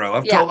up, bro.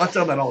 I tell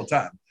them that all the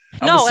time.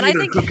 And I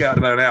think cook out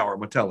about an hour. I'm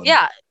gonna tell them.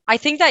 Yeah, I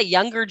think that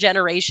younger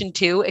generation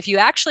too, if you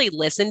actually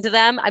listen to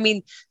them, I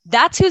mean,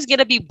 that's who's going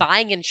to be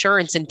buying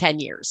insurance in 10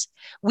 years.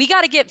 We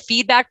got to get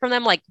feedback from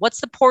them. Like,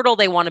 what's the portal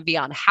they want to be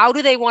on? How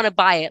do they want to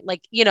buy it?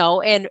 Like,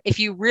 and if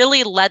you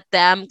really let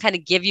them kind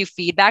of give you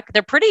feedback,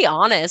 they're pretty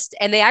honest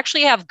and they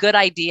actually have good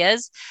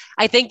ideas.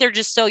 I think they're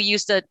just so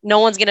used to no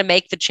one's going to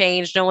make the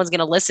change. No one's going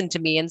to listen to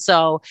me. And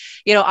so,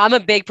 I'm a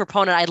big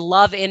proponent. I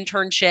love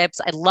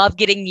internships. I love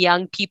getting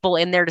young people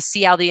in there to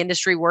see how the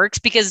industry works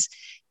because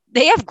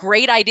they have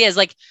great ideas.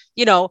 Like,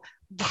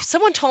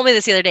 someone told me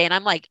this the other day and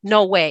I'm like,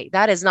 no way,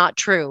 that is not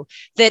true.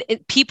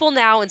 That people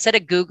now, instead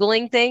of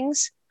Googling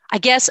things, I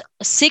guess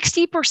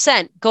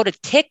 60% go to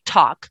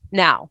TikTok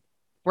now,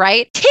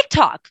 right?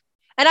 TikTok.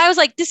 And I was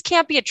like, this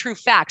can't be a true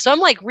fact. So I'm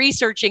like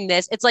researching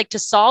this. It's like to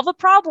solve a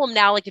problem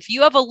now. Like if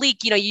you have a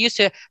leak, you used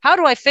to, how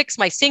do I fix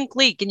my sink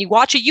leak? And you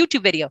watch a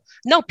YouTube video.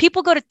 No,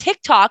 people go to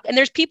TikTok and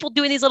there's people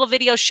doing these little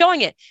videos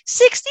showing it.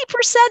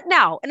 60%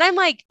 now. And I'm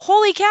like,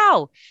 holy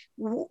cow.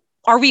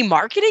 Are we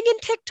marketing in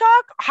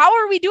TikTok? How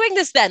are we doing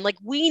this then? Like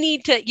we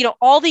need to,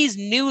 all these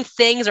new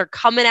things are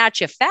coming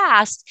at you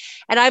fast.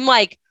 And I'm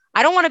like,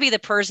 I don't want to be the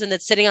person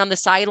that's sitting on the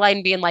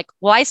sideline being like,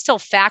 well, I still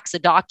fax a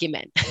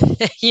document.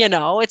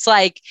 It's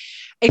like,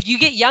 if you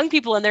get young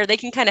people in there, they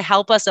can kind of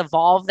help us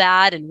evolve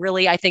that and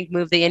really, I think,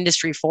 move the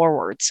industry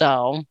forward.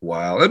 So.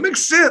 Wow. That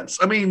makes sense.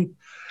 I mean,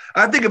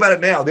 I think about it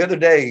now. The other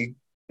day,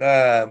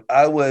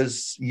 I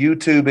was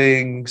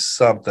YouTubing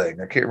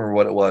something. I can't remember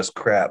what it was.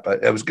 Crap.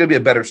 It was going to be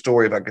a better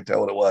story if I could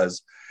tell what it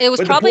was. It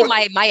was probably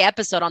my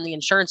episode on the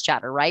Insurance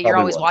Chatter, right? You're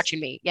always watching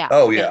me. Yeah.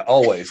 Oh, yeah,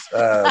 always.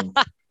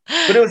 But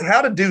it was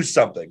how to do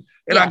something.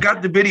 And I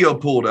got the video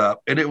pulled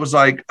up and it was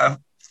like a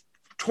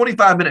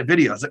 25-minute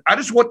video. I was like, I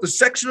just want the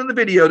section of the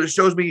video that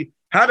shows me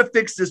how to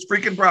fix this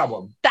freaking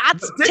problem.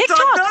 That's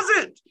TikTok does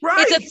it.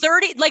 Right. It's a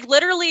 30, like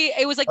literally,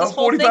 it was like this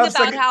whole thing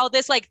about how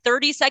this like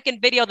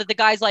 30-second video that the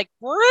guy's like,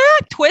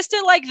 twist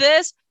it like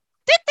this,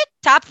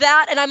 tap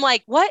that. And I'm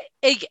like, what?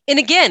 And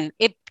again,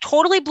 it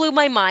totally blew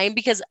my mind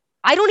because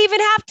I don't even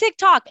have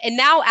TikTok. And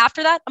now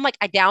after that, I'm like,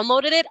 I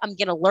downloaded it. I'm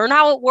going to learn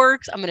how it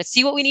works. I'm going to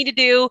see what we need to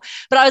do.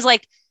 But I was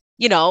like,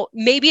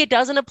 maybe it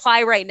doesn't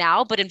apply right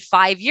now, but in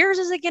 5 years,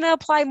 is it going to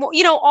apply more?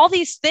 All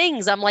these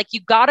things. I'm like,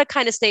 you got to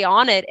kind of stay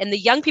on it. And the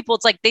young people,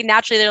 it's like,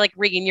 they're like,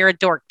 Regan, you're a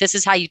dork. This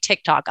is how you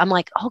TikTok. I'm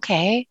like,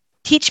 okay,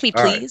 teach me,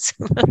 please.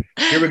 Right.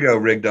 Here we go,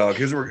 Rig Dog.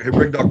 Here's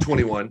Rig Dog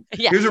 21.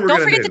 Yeah. Here's what we're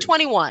Don't forget the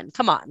 21.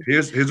 Come on.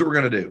 Here's what we're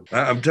going to do.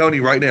 I'm telling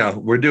you right now,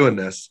 we're doing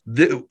this.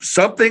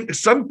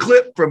 Some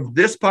clip from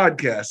this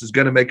podcast is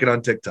going to make it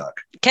on TikTok.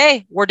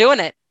 Okay. We're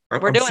doing it.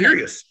 I'm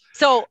serious.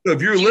 So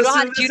if you're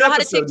listening do you know how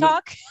to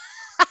TikTok?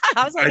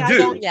 I was like, I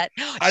don't yet.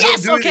 I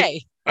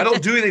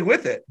don't do anything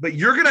with it, but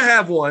you're going to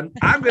have one.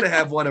 I'm going to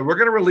have one, and we're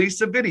going to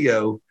release a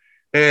video,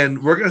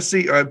 and we're going to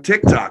see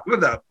TikTok. What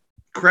the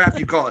crap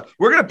you call it?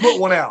 We're going to put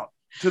one out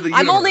to the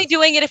universe. I'm only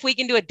doing it if we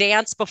can do a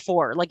dance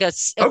before, like a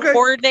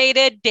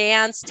coordinated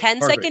dance,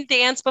 10-second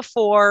dance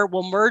before.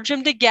 We'll merge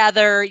them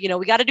together.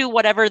 We got to do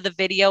whatever the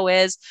video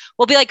is.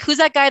 We'll be like, who's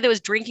that guy that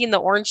was drinking the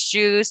orange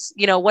juice?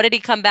 What did he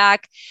come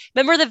back?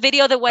 Remember the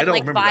video that went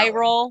like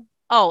viral?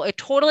 Oh, it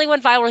totally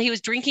went viral. He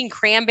was drinking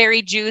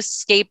cranberry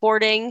juice,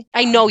 skateboarding.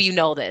 I know you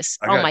know this.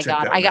 Oh my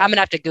God. I'm going to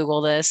have to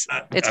Google this.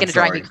 It's going to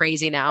drive me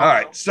crazy now. All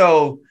right.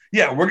 So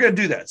yeah, we're going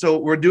to do that. So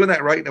we're doing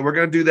that right now. We're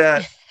going to do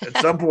that at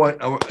some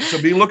point. So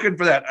be looking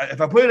for that.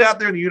 If I put it out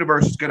there in the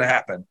universe, it's going to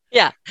happen.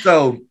 Yeah.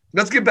 So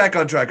let's get back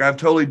on track. I've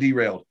totally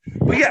derailed.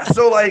 But yeah,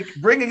 so like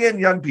bringing in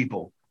young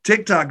people.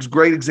 TikTok's a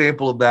great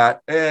example of that.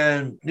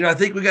 And, I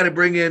think we got to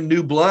bring in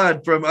new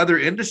blood from other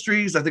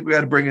industries. I think we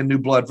got to bring in new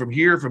blood from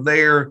here, from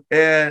there.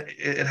 And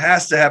it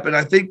has to happen.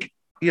 I think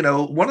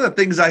one of the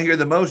things I hear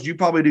the most, you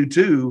probably do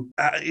too,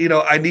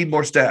 I need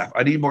more staff.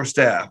 I need more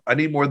staff. I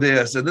need more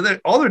this. And then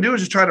all they're doing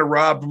is just trying to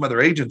rob from other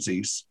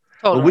agencies.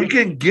 Totally. But we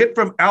can get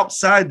from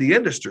outside the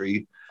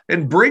industry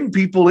and bring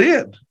people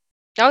in.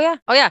 Oh, yeah.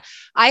 Oh, yeah.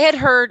 I had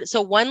heard.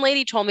 So one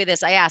lady told me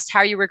this. I asked, how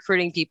are you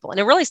recruiting people? And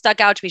it really stuck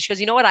out to me. She goes,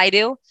 you know what I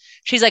do?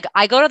 She's like,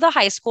 I go to the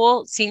high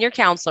school senior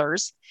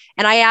counselors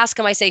and I ask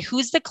them, I say,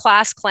 who's the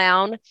class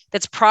clown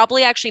that's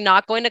probably actually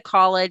not going to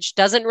college,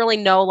 doesn't really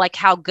know like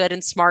how good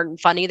and smart and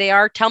funny they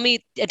are. Tell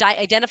me,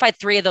 identify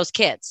 3 of those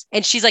kids.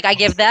 And she's like, I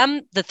give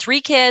them the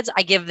 3 kids,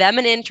 I give them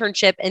an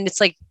internship. And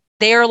it's like,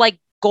 they're like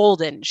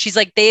golden. She's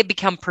like, they have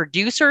become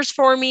producers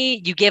for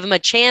me. You give them a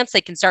chance,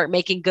 they can start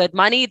making good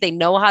money. They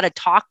know how to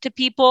talk to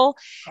people.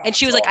 And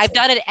she was like, I've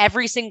done it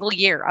every single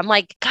year. I'm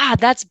like, God,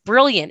 that's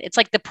brilliant. It's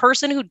like the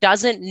person who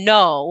doesn't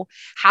know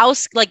how,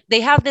 like they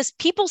have this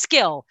people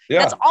skill. Yeah.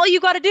 That's all you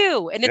got to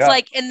do. And it's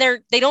like, and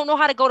they don't know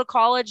how to go to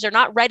college. They're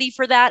not ready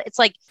for that. It's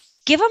like,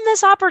 give them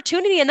this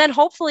opportunity. And then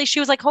hopefully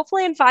she was like,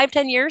 hopefully in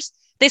 5-10 years,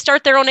 they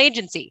start their own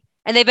agency.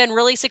 And they've been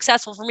really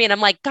successful for me. And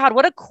I'm like, God,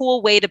 what a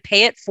cool way to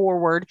pay it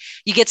forward.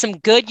 You get some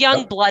good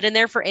young blood in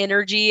there for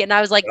energy. And I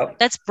was like,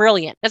 that's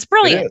brilliant. That's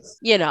brilliant.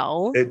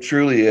 It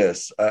truly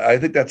is. I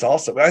think that's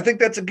awesome. I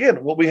think that's,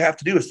 again, what we have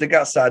to do is think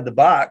outside the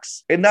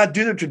box and not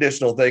do the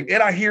traditional thing.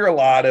 And I hear a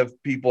lot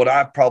of people, and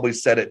I've probably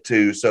said it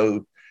too.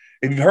 So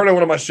if you've heard of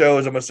one of my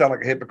shows, I'm going to sound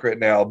like a hypocrite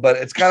now, but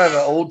it's kind of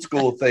an old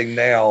school thing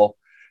now.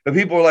 But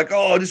people are like,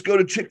 oh, just go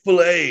to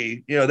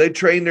Chick-fil-A. They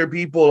train their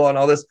people on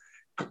all this.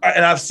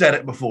 And I've said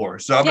it before,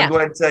 so I'm going to go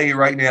ahead and tell you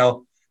right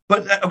now.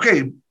 But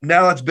okay,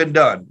 now it's been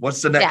done.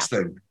 What's the next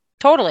thing?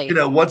 Totally.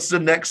 What's the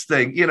next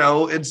thing?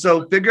 And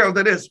so figure out what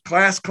that is.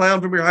 Class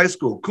clown from your high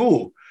school.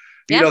 Cool.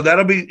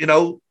 That'll be,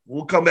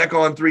 we'll come back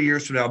on 3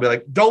 years from now and be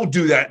like, don't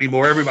do that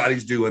anymore.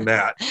 Everybody's doing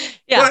that.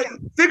 But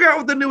figure out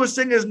what the newest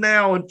thing is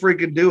now and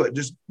freaking do it.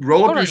 Just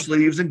roll up your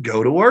sleeves and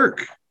go to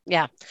work.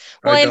 Yeah.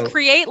 Well, and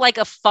create like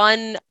a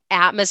fun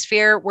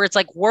atmosphere where it's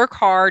like work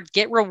hard,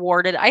 get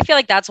rewarded. I feel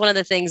like that's one of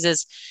the things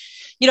is,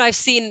 I've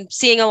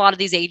seeing a lot of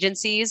these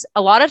agencies,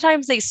 a lot of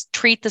times they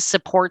treat the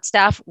support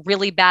staff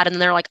really bad.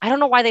 And they're like, I don't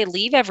know why they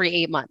leave every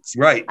 8 months.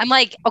 Right. I'm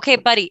like, okay,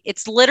 buddy,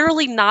 it's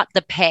literally not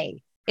the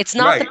pay. It's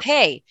not the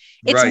pay.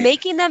 It's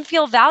making them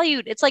feel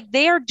valued. It's like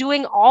they are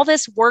doing all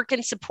this work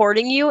and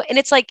supporting you. And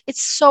it's like,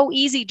 it's so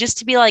easy just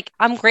to be like,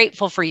 I'm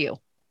grateful for you.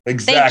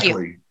 Exactly.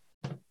 Thank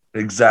you.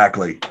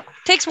 Exactly.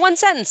 Takes 1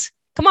 sentence.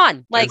 Come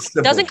on. Like,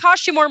 doesn't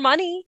cost you more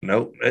money.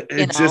 No,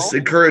 it's just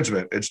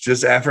encouragement. It's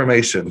just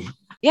affirmation.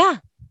 Yeah.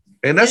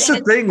 And that's the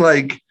thing,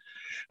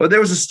 there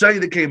was a study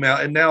that came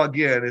out, and now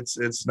again,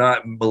 it's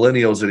not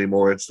millennials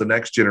anymore. It's the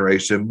next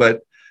generation,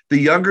 but the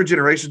younger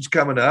generations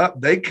coming up,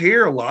 they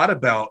care a lot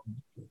about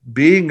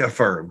being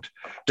affirmed.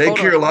 They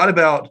care a lot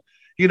about,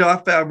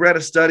 I read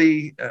a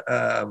study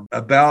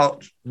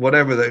about what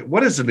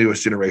is the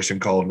newest generation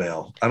called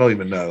now? I don't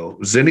even know.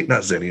 Not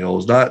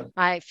Zennials, not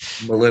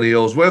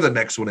millennials, whatever the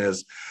next one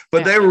is.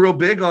 But they were real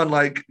big on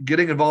like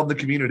getting involved in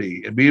the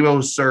community and being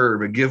able to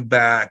serve and give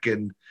back.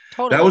 And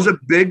that was a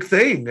big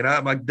thing. And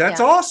I'm like, that's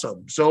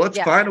awesome. So let's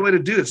find a way to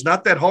do it. It's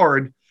not that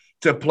hard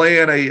to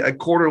plan a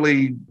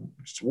quarterly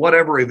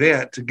whatever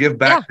event to give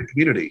back to the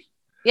community.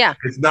 Yeah.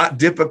 It's not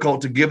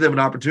difficult to give them an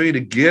opportunity to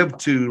give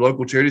to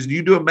local charities, and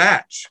you do a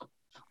match.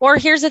 Or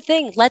here's the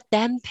thing, let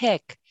them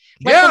pick.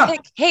 Let them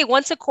pick. Hey,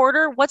 once a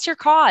quarter, what's your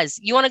cause?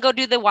 You want to go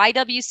do the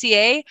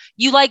YWCA?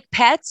 You like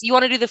pets? You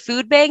want to do the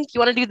food bank? You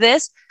want to do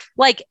this?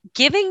 Like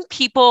giving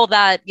people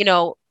that,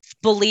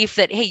 belief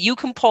that, hey, you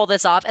can pull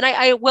this off. And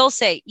I will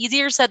say,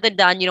 easier said than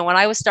done. When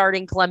I was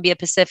starting Columbia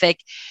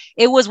Pacific,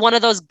 it was one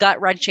of those gut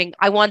wrenching.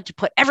 I wanted to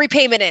put every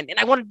payment in and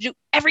I wanted to do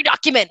every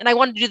document and I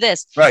wanted to do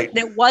this. Right. And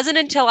it wasn't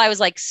until I was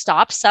like,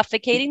 stop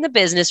suffocating the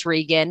business,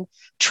 Regan,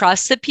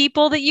 trust the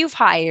people that you've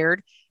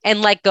hired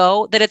and let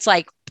go, that it's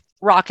like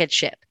rocket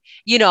ship.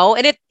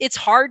 And it's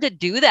hard to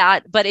do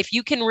that. But if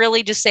you can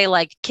really just say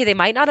like, okay, they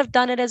might not have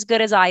done it as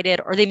good as I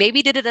did, or they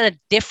maybe did it in a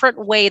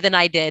different way than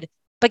I did.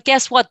 But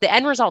guess what? The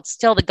end result's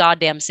still the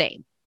goddamn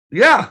same.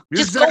 Yeah,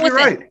 just exactly go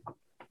with it.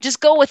 Just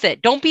go with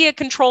it. Don't be a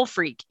control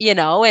freak,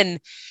 and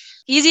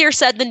easier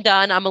said than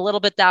done. I'm a little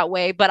bit that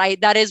way,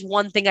 but that is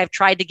one thing I've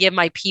tried to give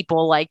my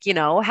people, like,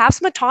 have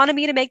some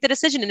autonomy to make the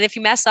decision. And if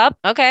you mess up,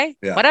 okay,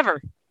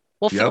 whatever.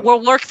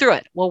 We'll work through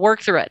it. We'll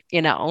work through it,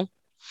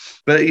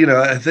 But,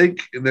 I think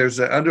there's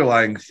an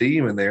underlying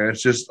theme in there.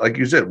 It's just, like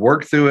you said,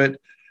 work through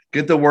it,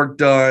 get the work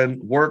done,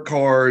 work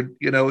hard.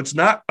 It's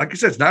not, like you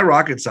said, it's not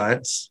rocket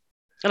science.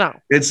 No.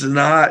 It's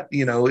not,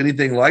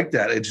 anything like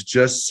that. It's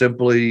just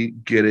simply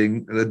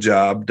getting the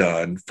job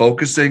done,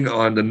 focusing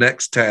on the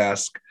next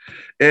task,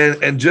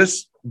 and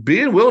just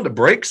being willing to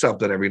break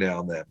something every now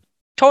and then.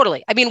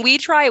 Totally. I mean, we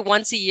try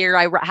once a year.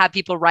 I have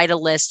people write a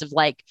list of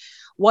like,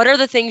 what are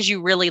the things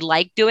you really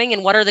like doing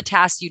and what are the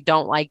tasks you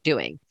don't like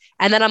doing?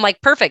 And then I'm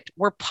like, perfect.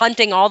 We're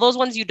punting all those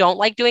ones you don't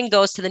like doing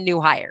goes to the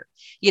new hire,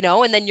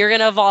 and then you're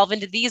going to evolve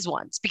into these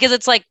ones, because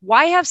it's like,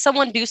 why have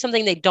someone do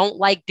something they don't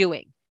like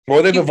doing?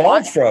 Or they've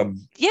evolved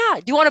from. Yeah.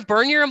 Do you want to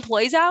burn your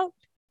employees out?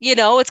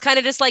 It's kind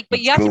of just like, but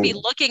That's you have to be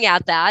cool. looking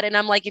at that. And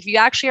I'm like, if you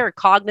actually are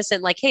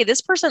cognizant, like, hey,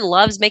 this person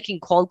loves making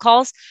cold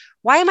calls.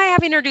 Why am I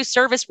having her do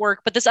service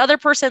work? But this other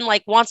person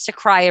like wants to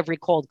cry every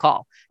cold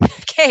call.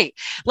 Okay,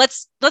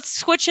 let's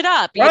switch it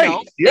up, Right.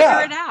 figure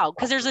Yeah. it out.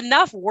 Cause there's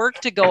enough work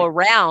to go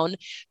around,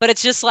 but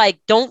it's just like,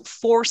 don't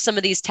force some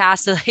of these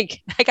tasks to like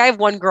I have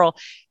one girl,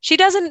 she's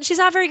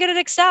not very good at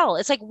Excel.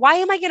 It's like, why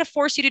am I going to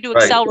force you to do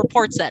Right. Excel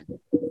reports then?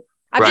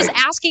 I'm just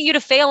Right. asking you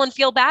to fail and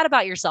feel bad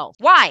about yourself.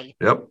 Why?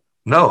 Yep.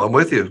 No, I'm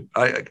with you.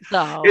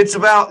 So It's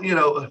about, I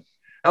don't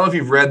know if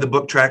you've read the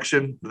book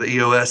Traction, the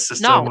EOS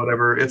system, no.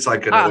 whatever. It's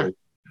like Uh, another,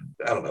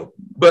 I don't know,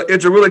 but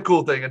it's a really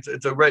cool thing.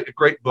 It's a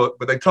great book,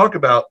 but they talk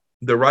about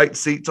the right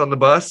seats on the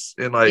bus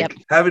and yep.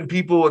 like having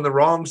people in the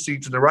wrong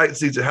seats and the right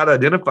seats and how to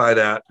identify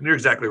that. And you're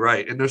exactly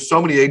right. And there's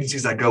so many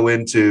agencies I go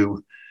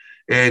into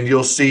and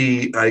you'll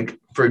see, like,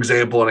 for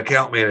example, an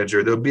account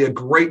manager, there'll be a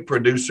great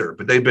producer,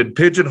 but they've been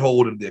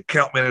pigeonholed in the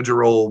account manager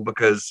role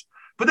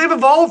but they've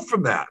evolved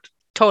from that.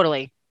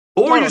 Totally.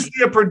 Or you Totally.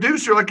 see a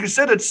producer, like you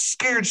said, it's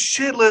scared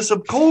shitless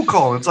of cold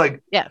calling. It's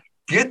like, Yeah.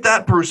 get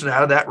that person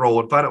out of that role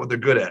and find out what they're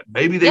good at.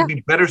 Maybe they'd Yeah.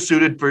 be better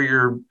suited for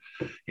your,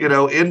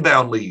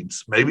 inbound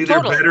leads. Maybe they're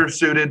Totally. better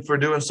suited for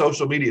doing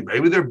social media.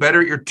 Maybe they're better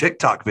at your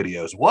TikTok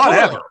videos,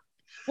 whatever. Totally.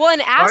 Well,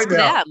 and ask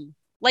Find out. them.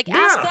 Like,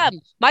 ask Yeah. them.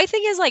 My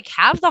thing is like,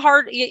 have the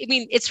heart. I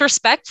mean, it's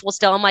respectful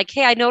still. I'm like,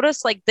 hey, I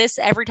notice like this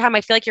every time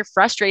I feel like you're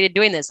frustrated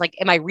doing this. Like,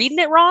 am I reading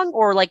it wrong?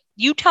 Or like,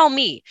 you tell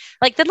me.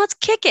 Like, then let's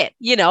kick it,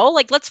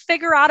 like, let's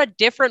figure out a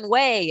different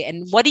way.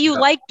 And what do you Yeah.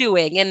 like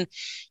doing? And,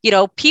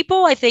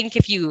 people, I think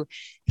if you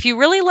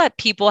really let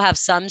people have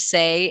some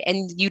say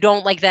and you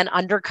don't like then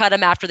undercut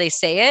them after they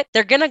say it,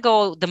 they're going to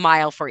go the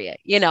mile for you.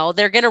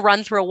 They're going to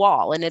run through a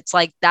wall. And it's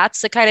like,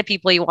 that's the kind of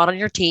people you want on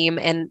your team.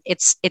 And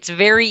it's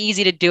very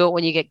easy to do it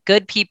when you get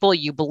good people,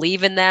 you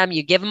believe in them,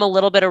 you give them a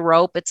little bit of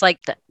rope. It's like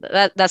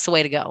that's the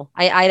way to go.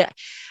 I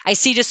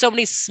see just so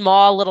many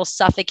small little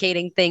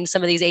suffocating things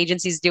some of these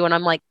agencies do. And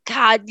I'm like,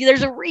 God,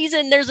 there's a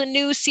reason there's a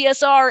new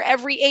CSR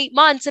every 8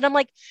 months. And I'm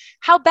like,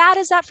 how bad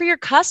is that for your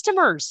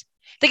customers?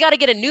 They got to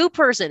get a new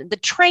person, the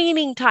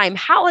training time,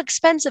 how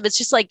expensive. It's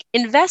just like,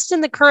 invest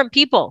in the current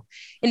people,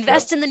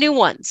 invest Yep. in the new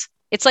ones.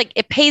 It's like,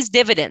 it pays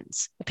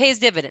dividends. It pays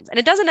dividends. And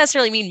it doesn't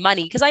necessarily mean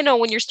money, because I know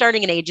when you're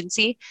starting an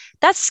agency,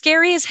 that's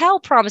scary as hell,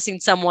 promising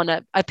someone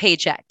a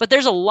paycheck. But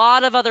there's a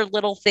lot of other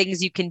little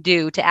things you can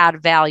do to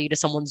add value to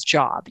someone's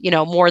job,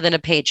 more than a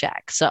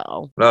paycheck.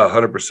 So No,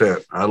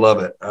 100%. I love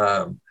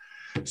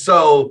it.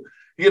 So,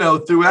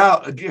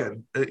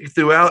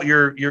 throughout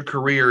your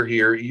career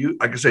here, you,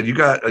 like I said, you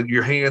got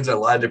your hands on a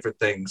lot of different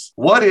things.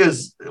 What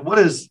is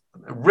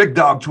Rick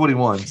Dog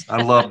 21s?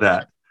 I love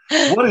that.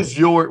 What is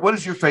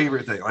your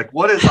favorite thing? Like,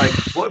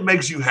 what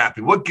makes you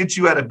happy? What gets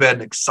you out of bed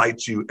and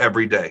excites you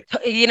every day?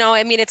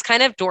 I mean, it's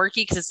kind of dorky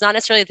because it's not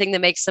necessarily the thing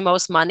that makes the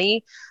most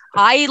money.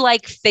 I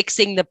like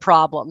fixing the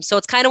problem. So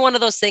it's kind of one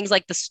of those things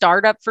like the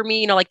startup for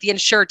me, like the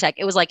InsurTech.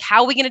 It was like,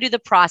 how are we going to do the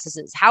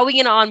processes? How are we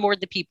going to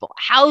onboard the people?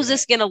 How's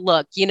this going to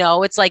look?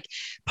 It's like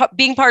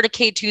being part of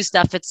K2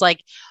 stuff. It's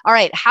like, all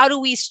right, how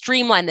do we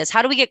streamline this?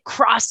 How do we get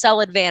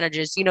cross-sell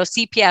advantages?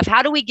 CPF,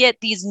 how do we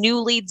get these new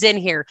leads in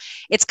here?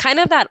 It's kind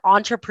of that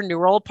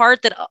entrepreneurial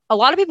part that a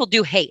lot of people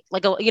do hate.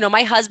 Like,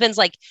 my husband's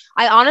like,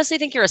 I honestly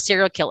think you're a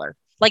serial killer.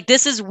 Like,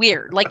 this is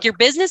weird. Like, your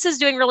business is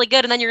doing really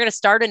good and then you're going to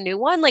start a new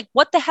one. Like,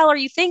 what the hell are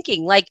you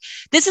thinking? Like,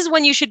 this is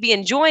when you should be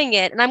enjoying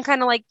it. And I'm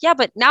kind of like, yeah,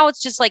 but now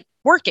it's just like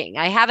working.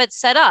 I have it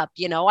set up.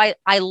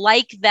 I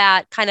like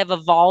that kind of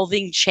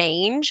evolving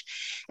change.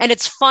 And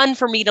it's fun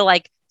for me to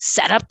like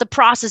set up the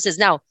processes.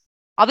 Now,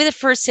 I'll be the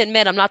first to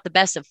admit I'm not the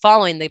best at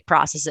following the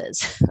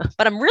processes,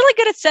 but I'm really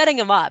good at setting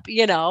them up,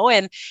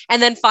 and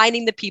then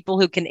finding the people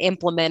who can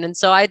implement. And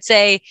so I'd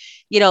say,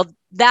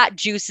 that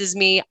juices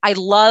me. I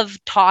love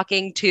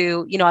talking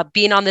to,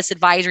 being on this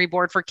advisory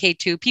board for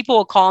K2. People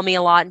will call me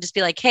a lot and just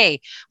be like,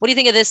 hey, what do you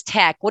think of this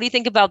tech? What do you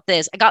think about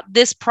this? I got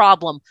this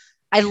problem.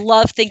 I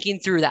love thinking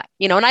through that,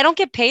 and I don't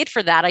get paid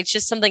for that. It's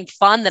just something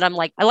fun that I'm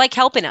like, I like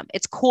helping them.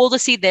 It's cool to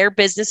see their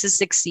businesses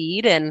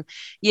succeed and,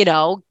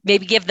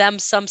 maybe give them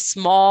some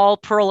small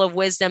pearl of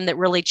wisdom that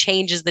really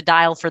changes the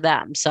dial for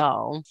them.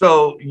 So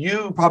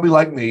You probably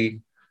like me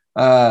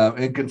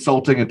in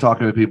consulting and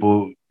talking to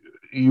people,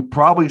 you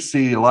probably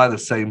see a lot of the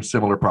same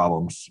similar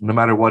problems, no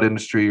matter what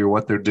industry or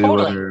what they're doing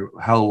Totally. or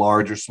how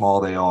large or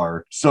small they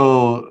are.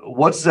 So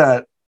what's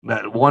that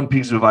one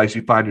piece of advice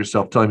you find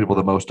yourself telling people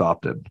the most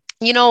often?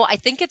 I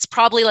think it's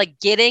probably like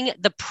getting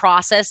the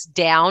process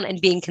down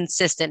and being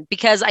consistent,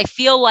 because I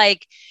feel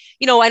like,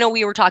 I know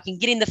we were talking,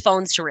 getting the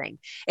phones to ring.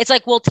 It's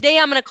like, well, today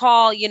I'm going to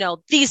call,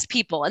 these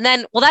people. And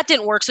then, well, that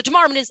didn't work. So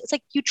tomorrow I'm going to, it's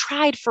like, you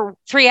tried for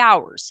 3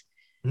 hours.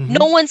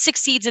 No one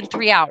succeeds in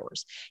 3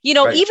 hours.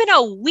 Even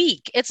a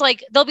week, it's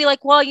like, they'll be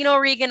like, well,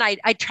 Regan,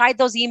 I tried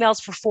those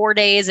emails for 4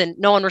 days and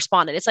no one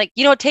responded. It's like,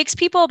 it takes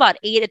people about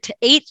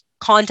 8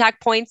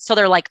 contact points so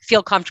they're like,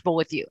 feel comfortable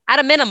with you at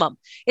a minimum.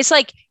 It's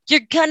like, you're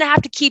going to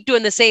have to keep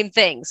doing the same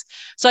things.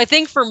 So I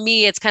think for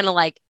me, it's kind of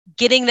like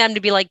getting them to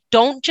be like,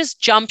 don't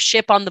just jump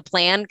ship on the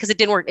plan because it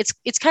didn't work.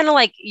 It's kind of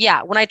like,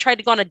 when I tried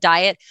to go on a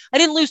diet, I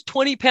didn't lose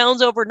 20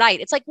 pounds overnight.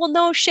 It's like, well,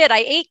 no shit. I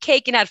ate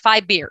cake and had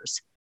 5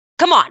 beers.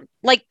 Come on.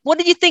 Like, what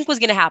did you think was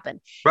going to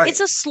happen? Right. It's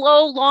a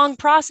slow, long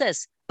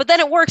process, but then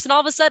it works. And all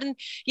of a sudden,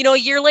 a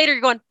year later,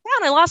 you're going,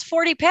 man, I lost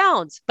 40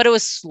 pounds, but it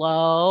was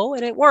slow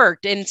and it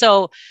worked. And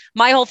so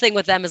my whole thing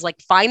with them is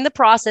like, find the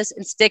process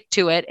and stick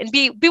to it and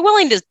be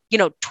willing to,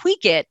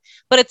 tweak it.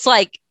 But it's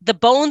like the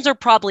bones are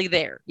probably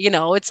there.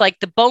 It's like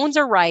the bones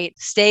are right.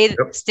 Stay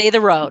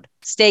the road,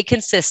 stay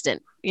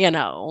consistent,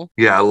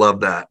 Yeah, I love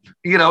that.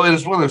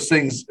 It's one of those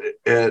things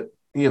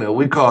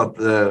we call it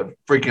the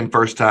freaking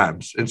first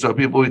times. And so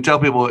we tell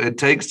people it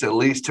takes at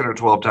least 10 or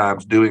 12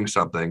 times doing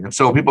something. And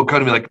so people come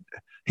to me like,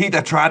 Heath,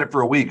 I tried it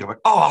for a week. I'm like,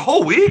 oh, a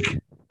whole week?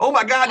 Oh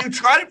my God, you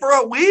tried it for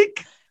a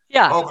week?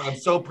 Yeah. Oh, I'm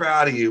so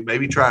proud of you.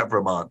 Maybe try it for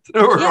a month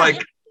or 6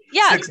 months.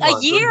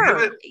 A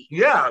year.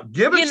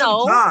 Give it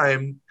some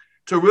time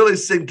to really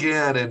sink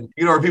in. And,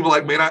 are people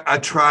like, man, I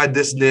tried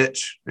this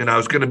niche and I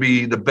was going to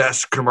be the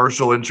best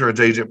commercial insurance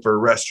agent for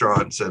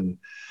restaurants. And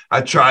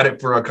I tried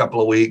it for a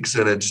couple of weeks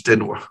and it just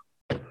didn't work.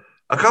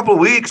 A couple of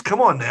weeks. Come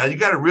on now. You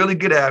got to really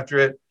get after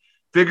it.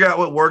 Figure out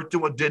what worked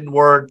and what didn't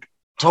work.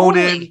 Hone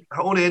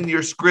in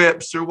your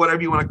scripts or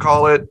whatever you want to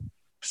call it.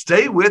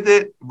 Stay with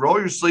it. Roll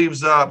your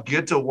sleeves up.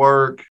 Get to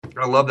work.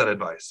 I love that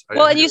advice.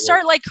 And you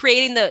start like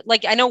creating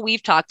I know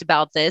we've talked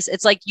about this.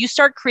 It's like you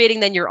start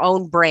creating then your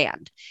own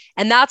brand.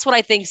 And that's what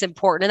I think is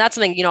important. And that's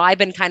something, I've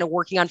been kind of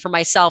working on for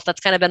myself. That's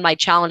kind of been my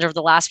challenge over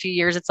the last few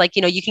years. It's like,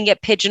 you can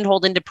get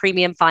pigeonholed into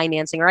premium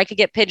financing, or I could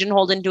get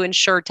pigeonholed into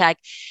InsurTech.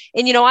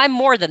 And, I'm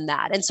more than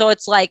that. And so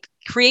it's like,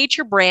 create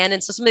your brand.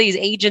 And so some of these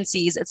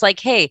agencies, it's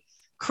like, hey,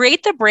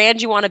 create the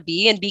brand you want to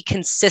be and be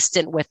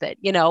consistent with it,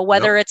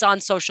 whether it's on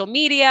social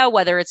media,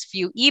 whether it's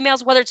few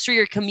emails, whether it's through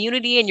your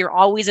community and you're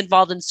always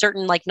involved in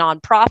certain like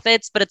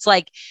nonprofits, but it's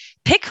like,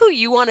 pick who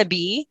you want to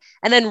be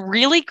and then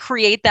really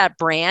create that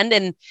brand.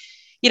 And,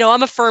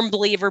 I'm a firm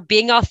believer,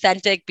 being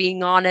authentic,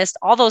 being honest,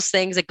 all those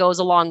things, it goes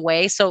a long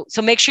way. So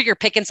make sure you're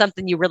picking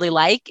something you really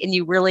like and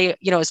you really,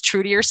 is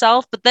true to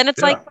yourself, but then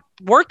it's like,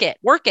 work it,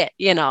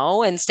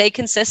 and stay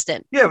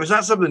consistent. Yeah. If it's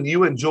not something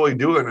you enjoy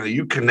doing or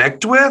you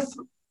connect with,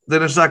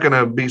 then it's not going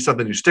to be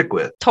something you stick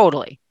with.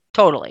 Totally.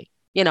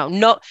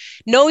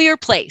 Know your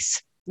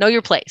place.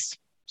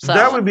 So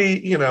that would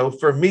be,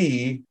 for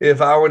me,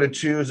 if I were to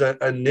choose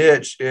a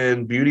niche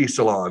in beauty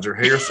salons or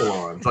hair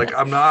salons, like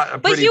I'm not a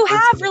but you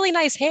have really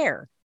nice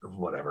hair.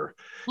 Whatever.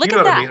 Look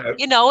at that. I mean?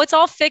 It's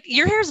all thick.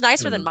 Your hair is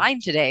nicer than mine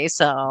today.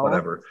 So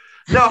whatever.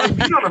 No, you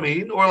know what I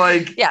mean? Or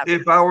like,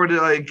 if I were to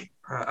like,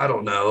 I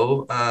don't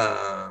know,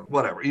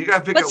 whatever. You got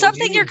to figure out. But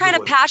something you're kind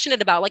of passionate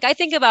about. Like I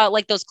think about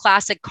like those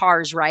classic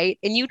cars, right?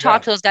 And you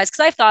talk to those guys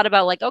because I've thought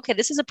about like, okay,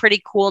 this is a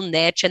pretty cool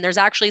niche. And there's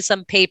actually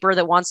some paper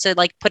that wants to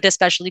like put a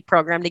specialty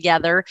program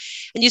together.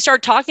 And you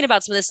start talking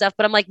about some of this stuff.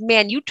 But I'm like,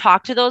 man, you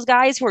talk to those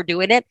guys who are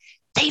doing it.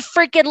 They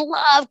freaking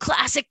love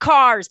classic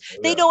cars.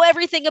 They know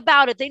everything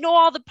about it. They know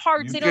all the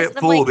parts. You can't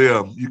fool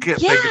them. You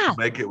can't fake it to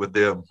make it with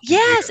them.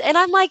 Yes. And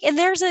I'm like, and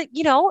there's and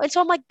so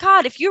I'm like,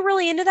 God, if you're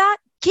really into that,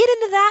 get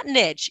into that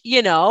niche.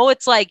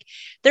 It's like,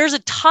 there's a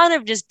ton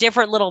of just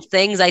different little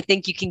things I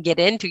think you can get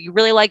into. You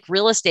really like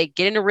real estate,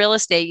 get into real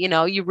estate.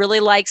 You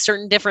really like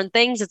certain different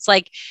things. It's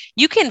like,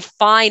 you can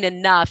find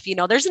enough,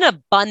 there's an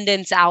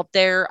abundance out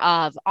there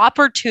of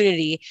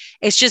opportunity.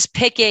 It's just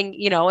picking,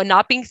 and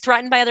not being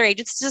threatened by other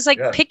agents. It's just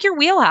like, pick your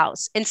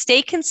wheelhouse and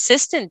stay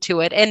consistent to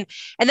it. And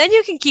then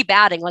you can keep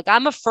adding. Like,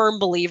 I'm a firm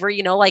believer,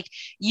 like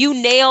you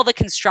nail the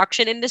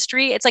construction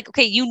industry. It's like,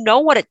 okay, you know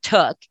what it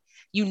took.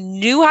 You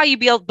knew how you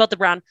built the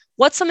brand.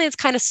 What's something that's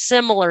kind of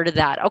similar to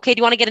that? Okay,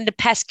 do you want to get into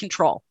pest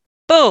control?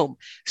 Boom.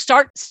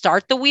 Start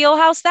the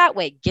wheelhouse that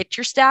way. Get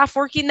your staff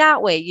working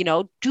that way.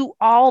 Do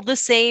all the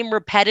same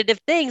repetitive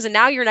things. And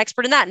now you're an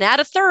expert in that. And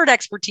add a third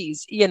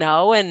expertise,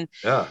 and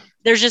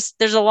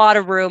there's a lot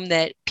of room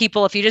that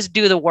people, if you just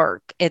do the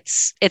work,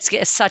 it's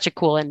such a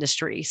cool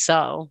industry.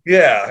 So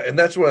yeah, and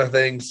that's one of the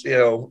things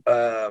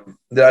that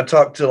I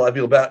talk to a lot of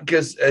people about,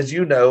 because as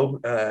you know,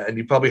 and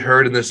you probably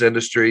heard in this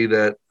industry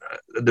that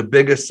the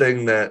biggest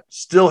thing that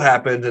still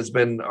happens has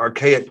been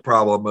archaic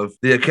problem of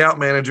the account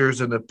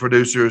managers and the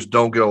producers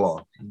don't get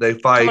along. They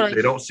fight. Totally.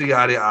 They don't see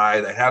eye to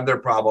eye. They have their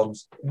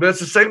problems. But it's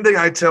the same thing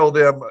I tell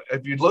them.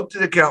 If you look to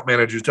the account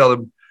managers, tell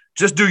them,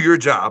 just do your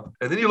job.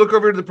 And then you look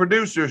over to the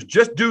producers,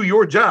 just do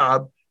your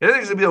job, and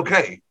everything's going to be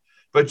okay.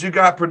 But you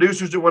got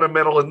producers that want to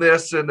meddle in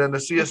this, and then the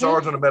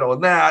CSRs want to meddle in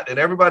that, and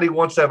everybody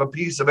wants to have a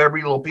piece of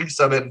every little piece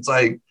of it. It's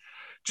like,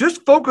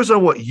 just focus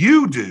on what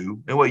you do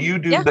and what you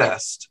do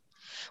best.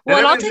 Well,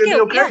 and I'll take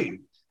it. Okay.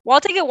 Well,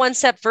 I'll take it one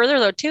step further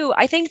though, too.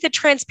 I think the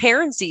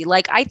transparency,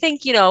 like I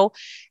think, an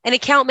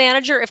account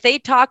manager, if they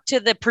talk to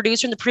the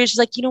producer and the producer's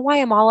like, you know why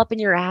I'm all up in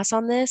your ass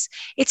on this?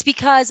 It's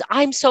because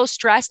I'm so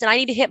stressed and I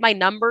need to hit my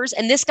numbers.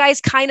 And this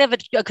guy's kind of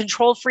a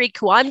control freak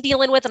who I'm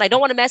dealing with and I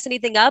don't want to mess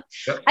anything up.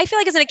 Yep. I feel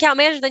like as an account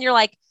manager, then you're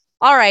like,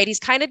 all right, he's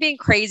kind of being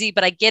crazy,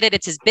 but I get it.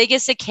 It's his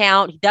biggest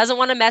account. He doesn't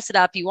want to mess it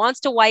up. He wants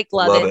to white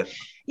glove it.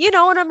 And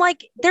I'm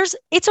like,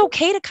 it's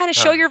okay to kind of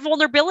show your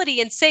vulnerability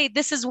and say,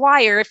 this is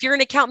why, or if you're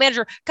an account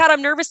manager, God,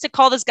 I'm nervous to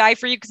call this guy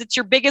for you because it's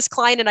your biggest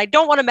client and I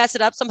don't want to mess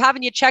it up. So I'm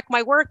having you check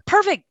my work.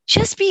 Perfect.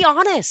 Just be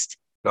honest.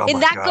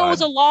 And that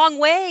goes a long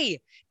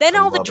way. Then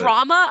all the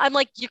drama, I'm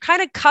like, you're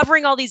kind of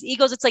covering all these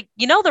egos. It's like,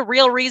 the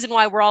real reason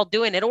why we're all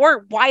doing it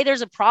or why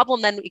there's a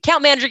problem. Then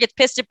account manager gets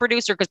pissed at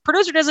producer because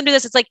producer doesn't do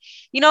this. It's like,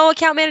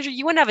 account manager,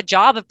 you wouldn't have a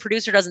job if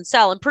producer doesn't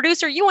sell. And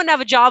producer, you wouldn't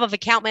have a job if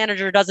account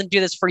manager doesn't do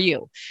this for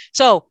you.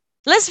 So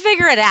let's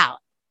figure it out.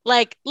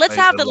 Like, let's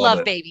have the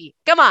love, baby.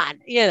 Come on.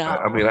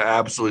 I mean, I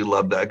absolutely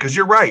love that because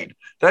you're right.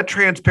 That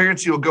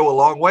transparency will go a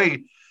long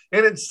way.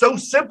 And it's so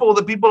simple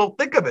that people don't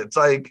think of it. It's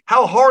like,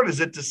 how hard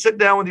is it to sit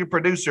down with your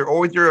producer or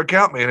with your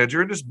account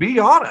manager and just be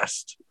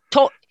honest?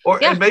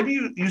 And maybe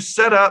you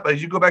set up,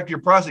 as you go back to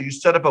your process, you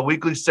set up a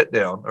weekly sit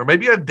down or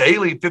maybe a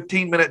daily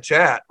 15-minute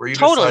chat where you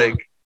just like,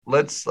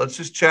 let's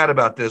just chat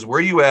about this. Where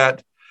are you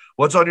at?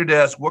 What's on your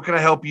desk? What can I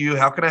help you?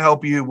 How can I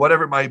help you?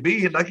 Whatever it might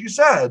be. And like you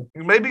said,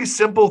 maybe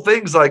simple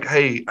things like,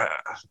 hey,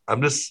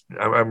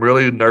 I'm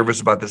really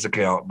nervous about this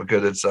account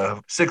because it's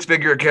a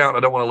 6-figure account. I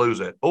don't want to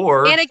lose it.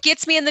 And it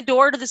gets me in the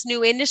door to this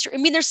new industry. I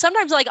mean, there's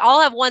sometimes like I'll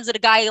have ones that a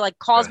guy like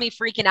calls me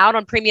freaking out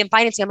on premium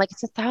financing. I'm like,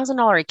 it's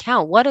 $1,000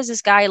 account. What is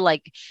this guy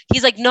like?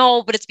 He's like,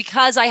 no, but it's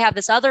because I have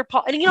this other.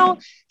 And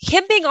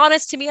him being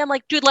honest to me, I'm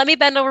like, dude, let me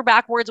bend over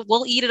backwards.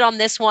 We'll eat it on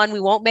this one. We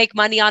won't make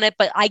money on it,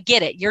 but I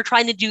get it. You're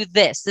trying to do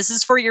this. This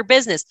is for your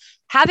business.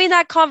 Having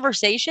that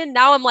conversation,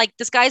 now I'm like,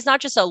 this guy's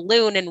not just a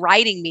loon and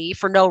writing me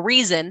for no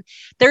reason.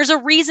 There's a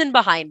reason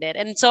behind it.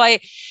 And so I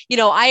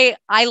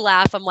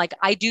laugh. I'm like,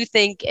 I do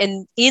think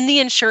in the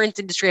insurance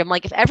industry, I'm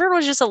like, if everyone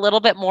was just a little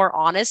bit more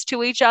honest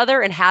to each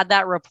other and had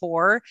that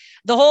rapport,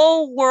 the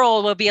whole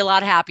world would be a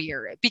lot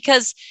happier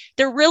because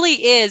there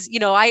really is,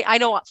 I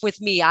know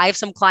with me, I have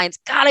some clients,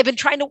 God, I've been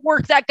trying to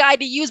work that guy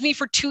to use me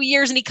for 2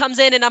 years. And he comes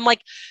in and I'm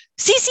like,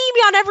 CC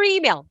me on every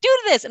email, do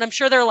this. And I'm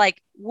sure they're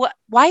like, what?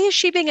 Why is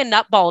she being a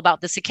nutball about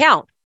this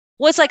account?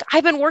 Well, it's like,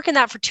 I've been working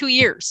that for 2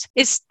 years.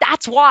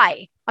 That's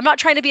why. I'm not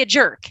trying to be a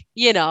jerk,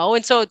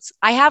 And so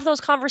I have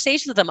those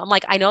conversations with them. I'm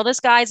like, I know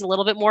this guy's a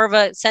little bit more of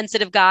a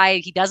sensitive guy.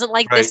 He doesn't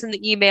like this in the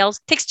emails.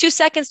 Takes 2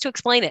 seconds to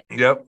explain it.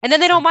 Yep. And then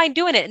they don't mind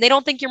doing it. And they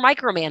don't think you're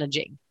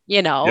micromanaging.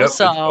 Yep,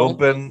 so it's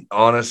open,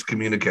 honest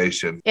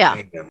communication. Yeah.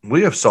 Man,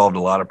 we have solved a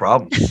lot of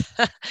problems.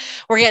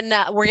 We're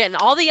getting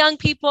all the young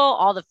people,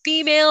 all the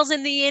females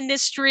in the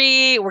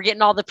industry. We're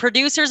getting all the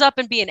producers up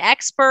and being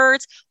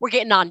experts. We're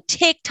getting on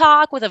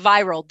TikTok with a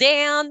viral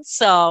dance.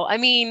 So, I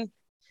mean,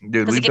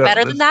 dude, does it get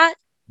better than that?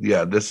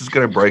 Yeah, this is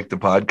going to break the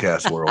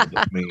podcast world.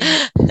 I mean,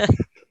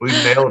 we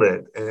nailed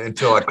it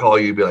until I call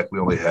you and be like, we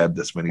only had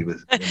this many.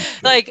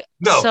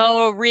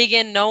 So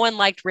Regan, no one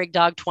liked Rig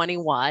Dog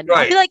 21. Right.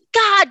 I'd be like,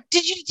 God,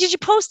 did you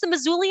post the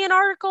Missoulian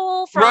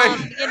article from,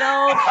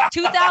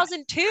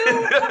 2002?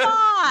 Come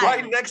on.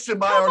 Right next to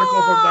my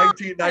article from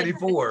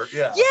 1994.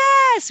 Yeah.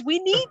 Yes, we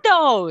need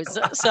those.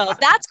 So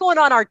that's going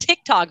on our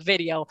TikTok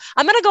video.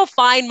 I'm going to go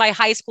find my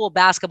high school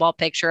basketball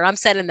picture. I'm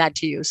sending that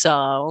to you.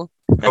 So.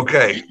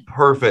 Okay,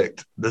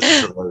 perfect. This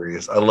is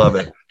hilarious. I love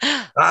it.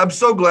 I'm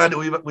so glad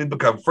that we've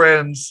become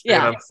friends.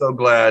 Yeah. And I'm so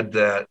glad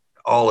that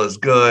all is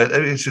good. I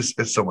mean,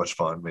 it's so much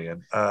fun,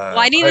 man. Well,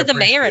 I needed the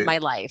mayor in my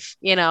life.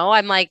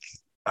 I'm like,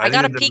 I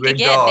got to peek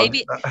again.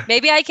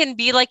 Maybe I can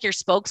be like your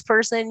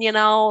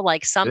spokesperson,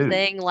 like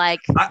something. Dude, like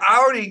I'm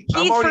already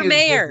for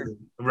mayor.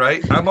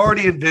 Right. I'm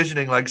already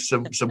envisioning like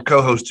some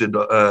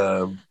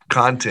co-hosted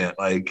content.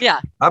 Like,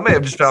 yeah, I may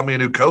have just found me a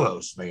new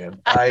co-host, man.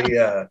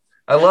 I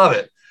love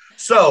it.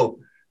 So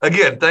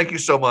again, thank you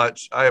so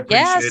much. I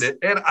appreciate it.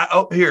 And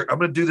I'm going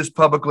to do this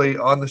publicly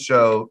on the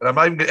show, and I'm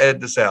not even going to edit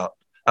this out.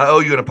 I owe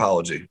you an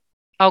apology.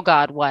 Oh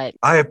God, what?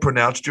 I have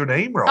pronounced your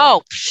name wrong.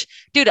 Oh,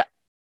 dude,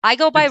 I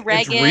go by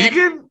Regan. It's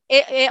Regan?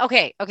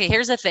 Okay.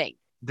 Here's the thing.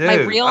 Dude, my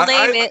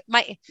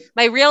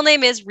real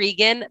name is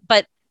Regan,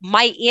 but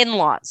my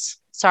in-laws,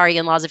 sorry,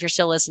 in-laws, if you're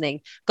still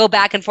listening, go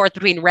back and forth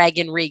between Reg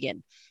and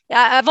Regan.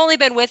 I've only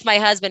been with my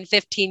husband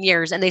 15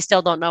 years and they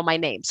still don't know my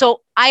name.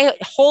 So I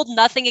hold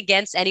nothing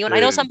against anyone. Dude.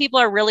 I know some people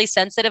are really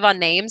sensitive on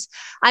names.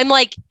 I'm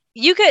like,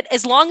 you could,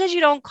 as long as you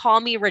don't call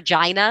me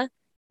Regina,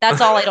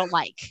 that's all I don't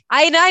like.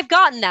 I've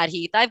gotten that,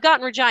 Heath. I've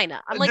gotten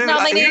Regina. I'm like, dude, no,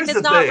 my name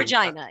is not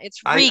Regina.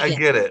 It's Regan. I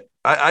get it.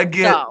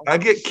 I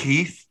get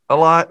Keith a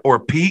lot or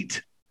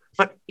Pete.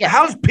 But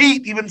how's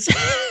Pete even?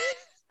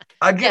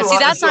 I get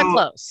that's not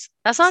close.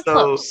 That's not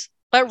close.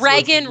 But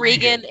Regan,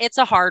 it's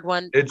a hard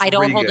one. I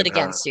don't hold it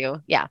against you.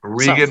 Yeah.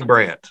 Regan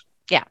Brandt.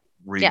 Yeah.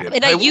 Regan. Yeah.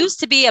 And I used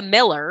to be a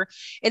Miller.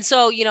 And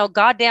so,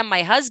 goddamn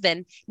my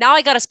husband, now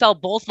I got to spell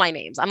both my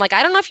names. I'm like,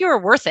 I don't know if you were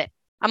worth it.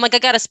 I'm like, I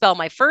got to spell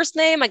my first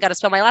name. I got to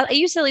spell my last. I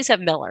used to at least have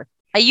Miller.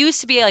 I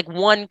used to be like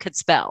one could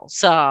spell.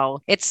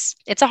 So it's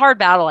a hard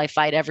battle I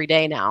fight every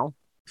day now.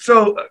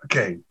 So,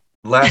 okay,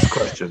 last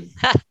question.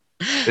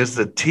 Is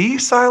the T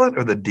silent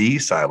or the D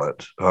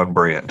silent on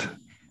Brant?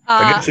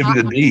 I guess it'd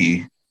be the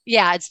D.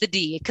 Yeah, it's the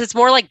D because it's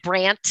more like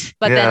Brant,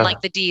 but then Yeah.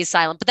 like the D is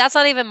silent. But that's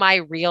not even my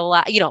real,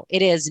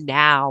 it is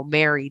now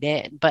married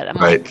in. But I'm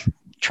Right. like,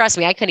 trust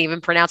me, I couldn't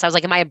even pronounce. I was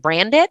like, am I a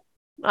Brandit?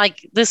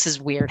 Like, this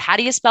is weird. How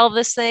do you spell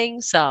this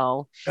thing?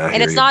 So, I and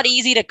hear it's you. not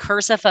easy to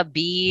cursive a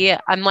B.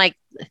 I'm like,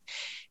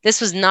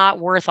 this was not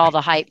worth all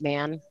the hype,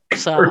 man.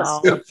 So,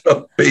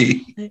 Cursive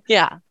B.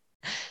 yeah,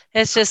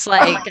 it's just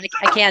like,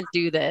 I can't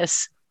do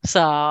this.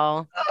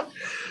 So,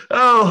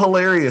 Oh,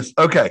 hilarious.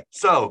 Okay,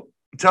 so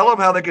tell them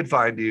how they can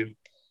find you.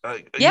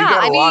 You yeah,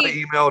 got I a lot of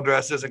mean, email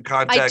addresses and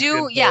contact I do.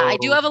 info, Yeah, I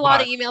do have a lot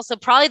of but- emails. So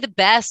probably the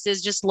best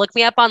is just look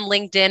me up on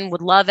LinkedIn.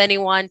 Would love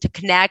anyone to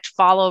connect,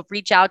 follow,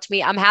 reach out to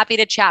me. I'm happy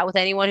to chat with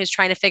anyone who's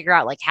trying to figure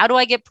out like, how do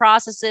I get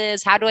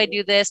processes? How do I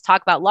do this?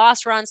 Talk about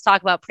loss runs,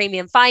 talk about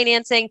premium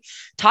financing,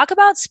 talk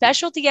about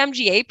specialty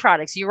MGA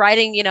products. You're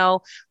writing,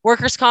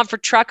 workers' comp for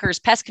truckers,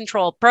 pest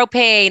control,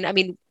 propane. I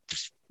mean,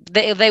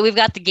 we've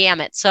got the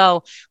gamut.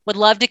 So would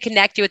love to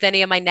connect you with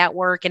any of my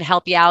network and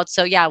help you out.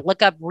 So yeah,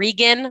 look up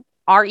Regan,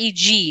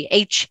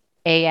 REGHAN.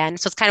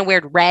 So it's kind of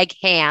weird.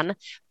 Reghan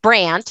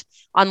Brant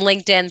on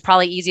LinkedIn,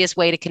 probably easiest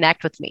way to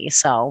connect with me.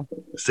 So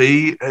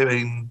See, I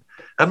mean,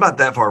 I'm not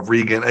that far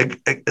vegan.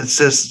 It's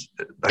just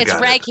it's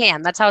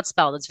Reghan. That's how it's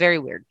spelled. It's very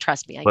weird.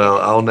 Trust me.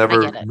 I'll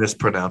never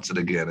mispronounce it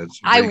again.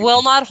 I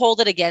will not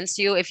hold it against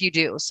you if you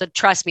do. So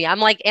trust me. I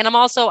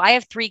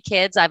have 3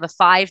 kids. I have a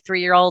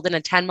 3-year-old and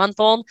a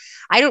 10-month-old.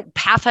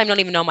 Half time don't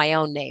even know my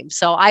own name.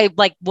 So I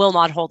will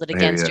not hold it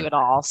against you at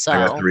all. So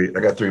I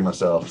got 3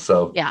 myself.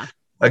 So yeah.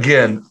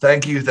 Again,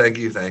 thank you.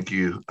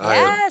 Yes. I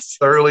have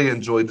thoroughly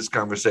enjoyed this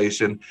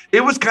conversation.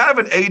 It was kind of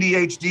an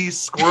ADHD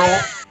squirrel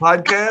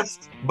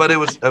podcast, but it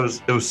was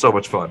so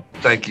much fun.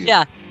 Thank you.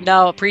 Yeah.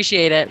 No,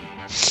 appreciate it.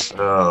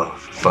 Oh,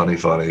 funny.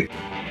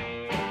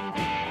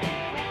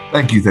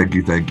 Thank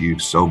you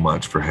so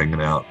much for hanging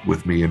out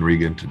with me and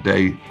Regan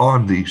today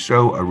on the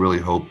show. I really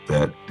hope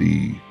that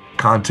the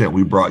content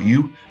we brought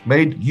you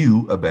made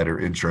you a better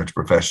insurance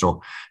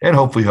professional and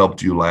hopefully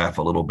helped you laugh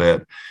a little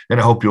bit. And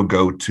I hope you'll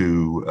go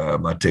to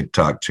my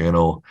TikTok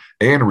channel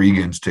and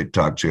Regan's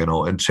TikTok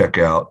channel and check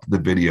out the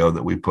video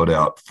that we put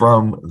out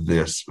from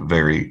this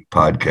very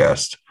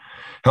podcast.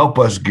 Help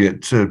us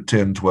get to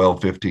 10,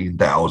 12,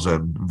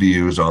 15,000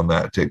 views on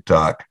that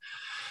TikTok.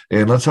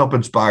 And let's help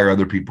inspire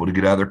other people to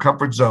get out of their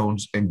comfort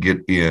zones and get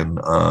in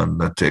on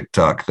the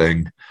TikTok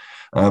thing.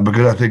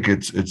 Because I think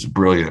it's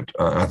brilliant.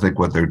 I think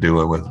what they're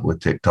doing with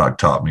TikTok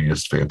taught me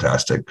is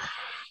fantastic.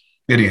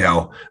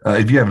 Anyhow,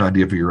 if you have an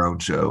idea for your own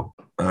show,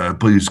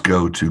 please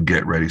go to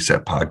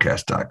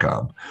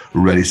getreadysetpodcast.com.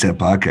 Ready Set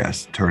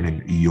Podcast,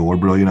 turning your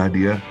brilliant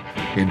idea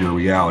into a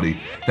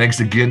reality. Thanks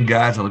again,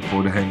 guys. I look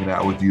forward to hanging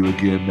out with you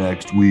again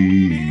next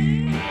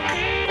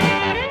week.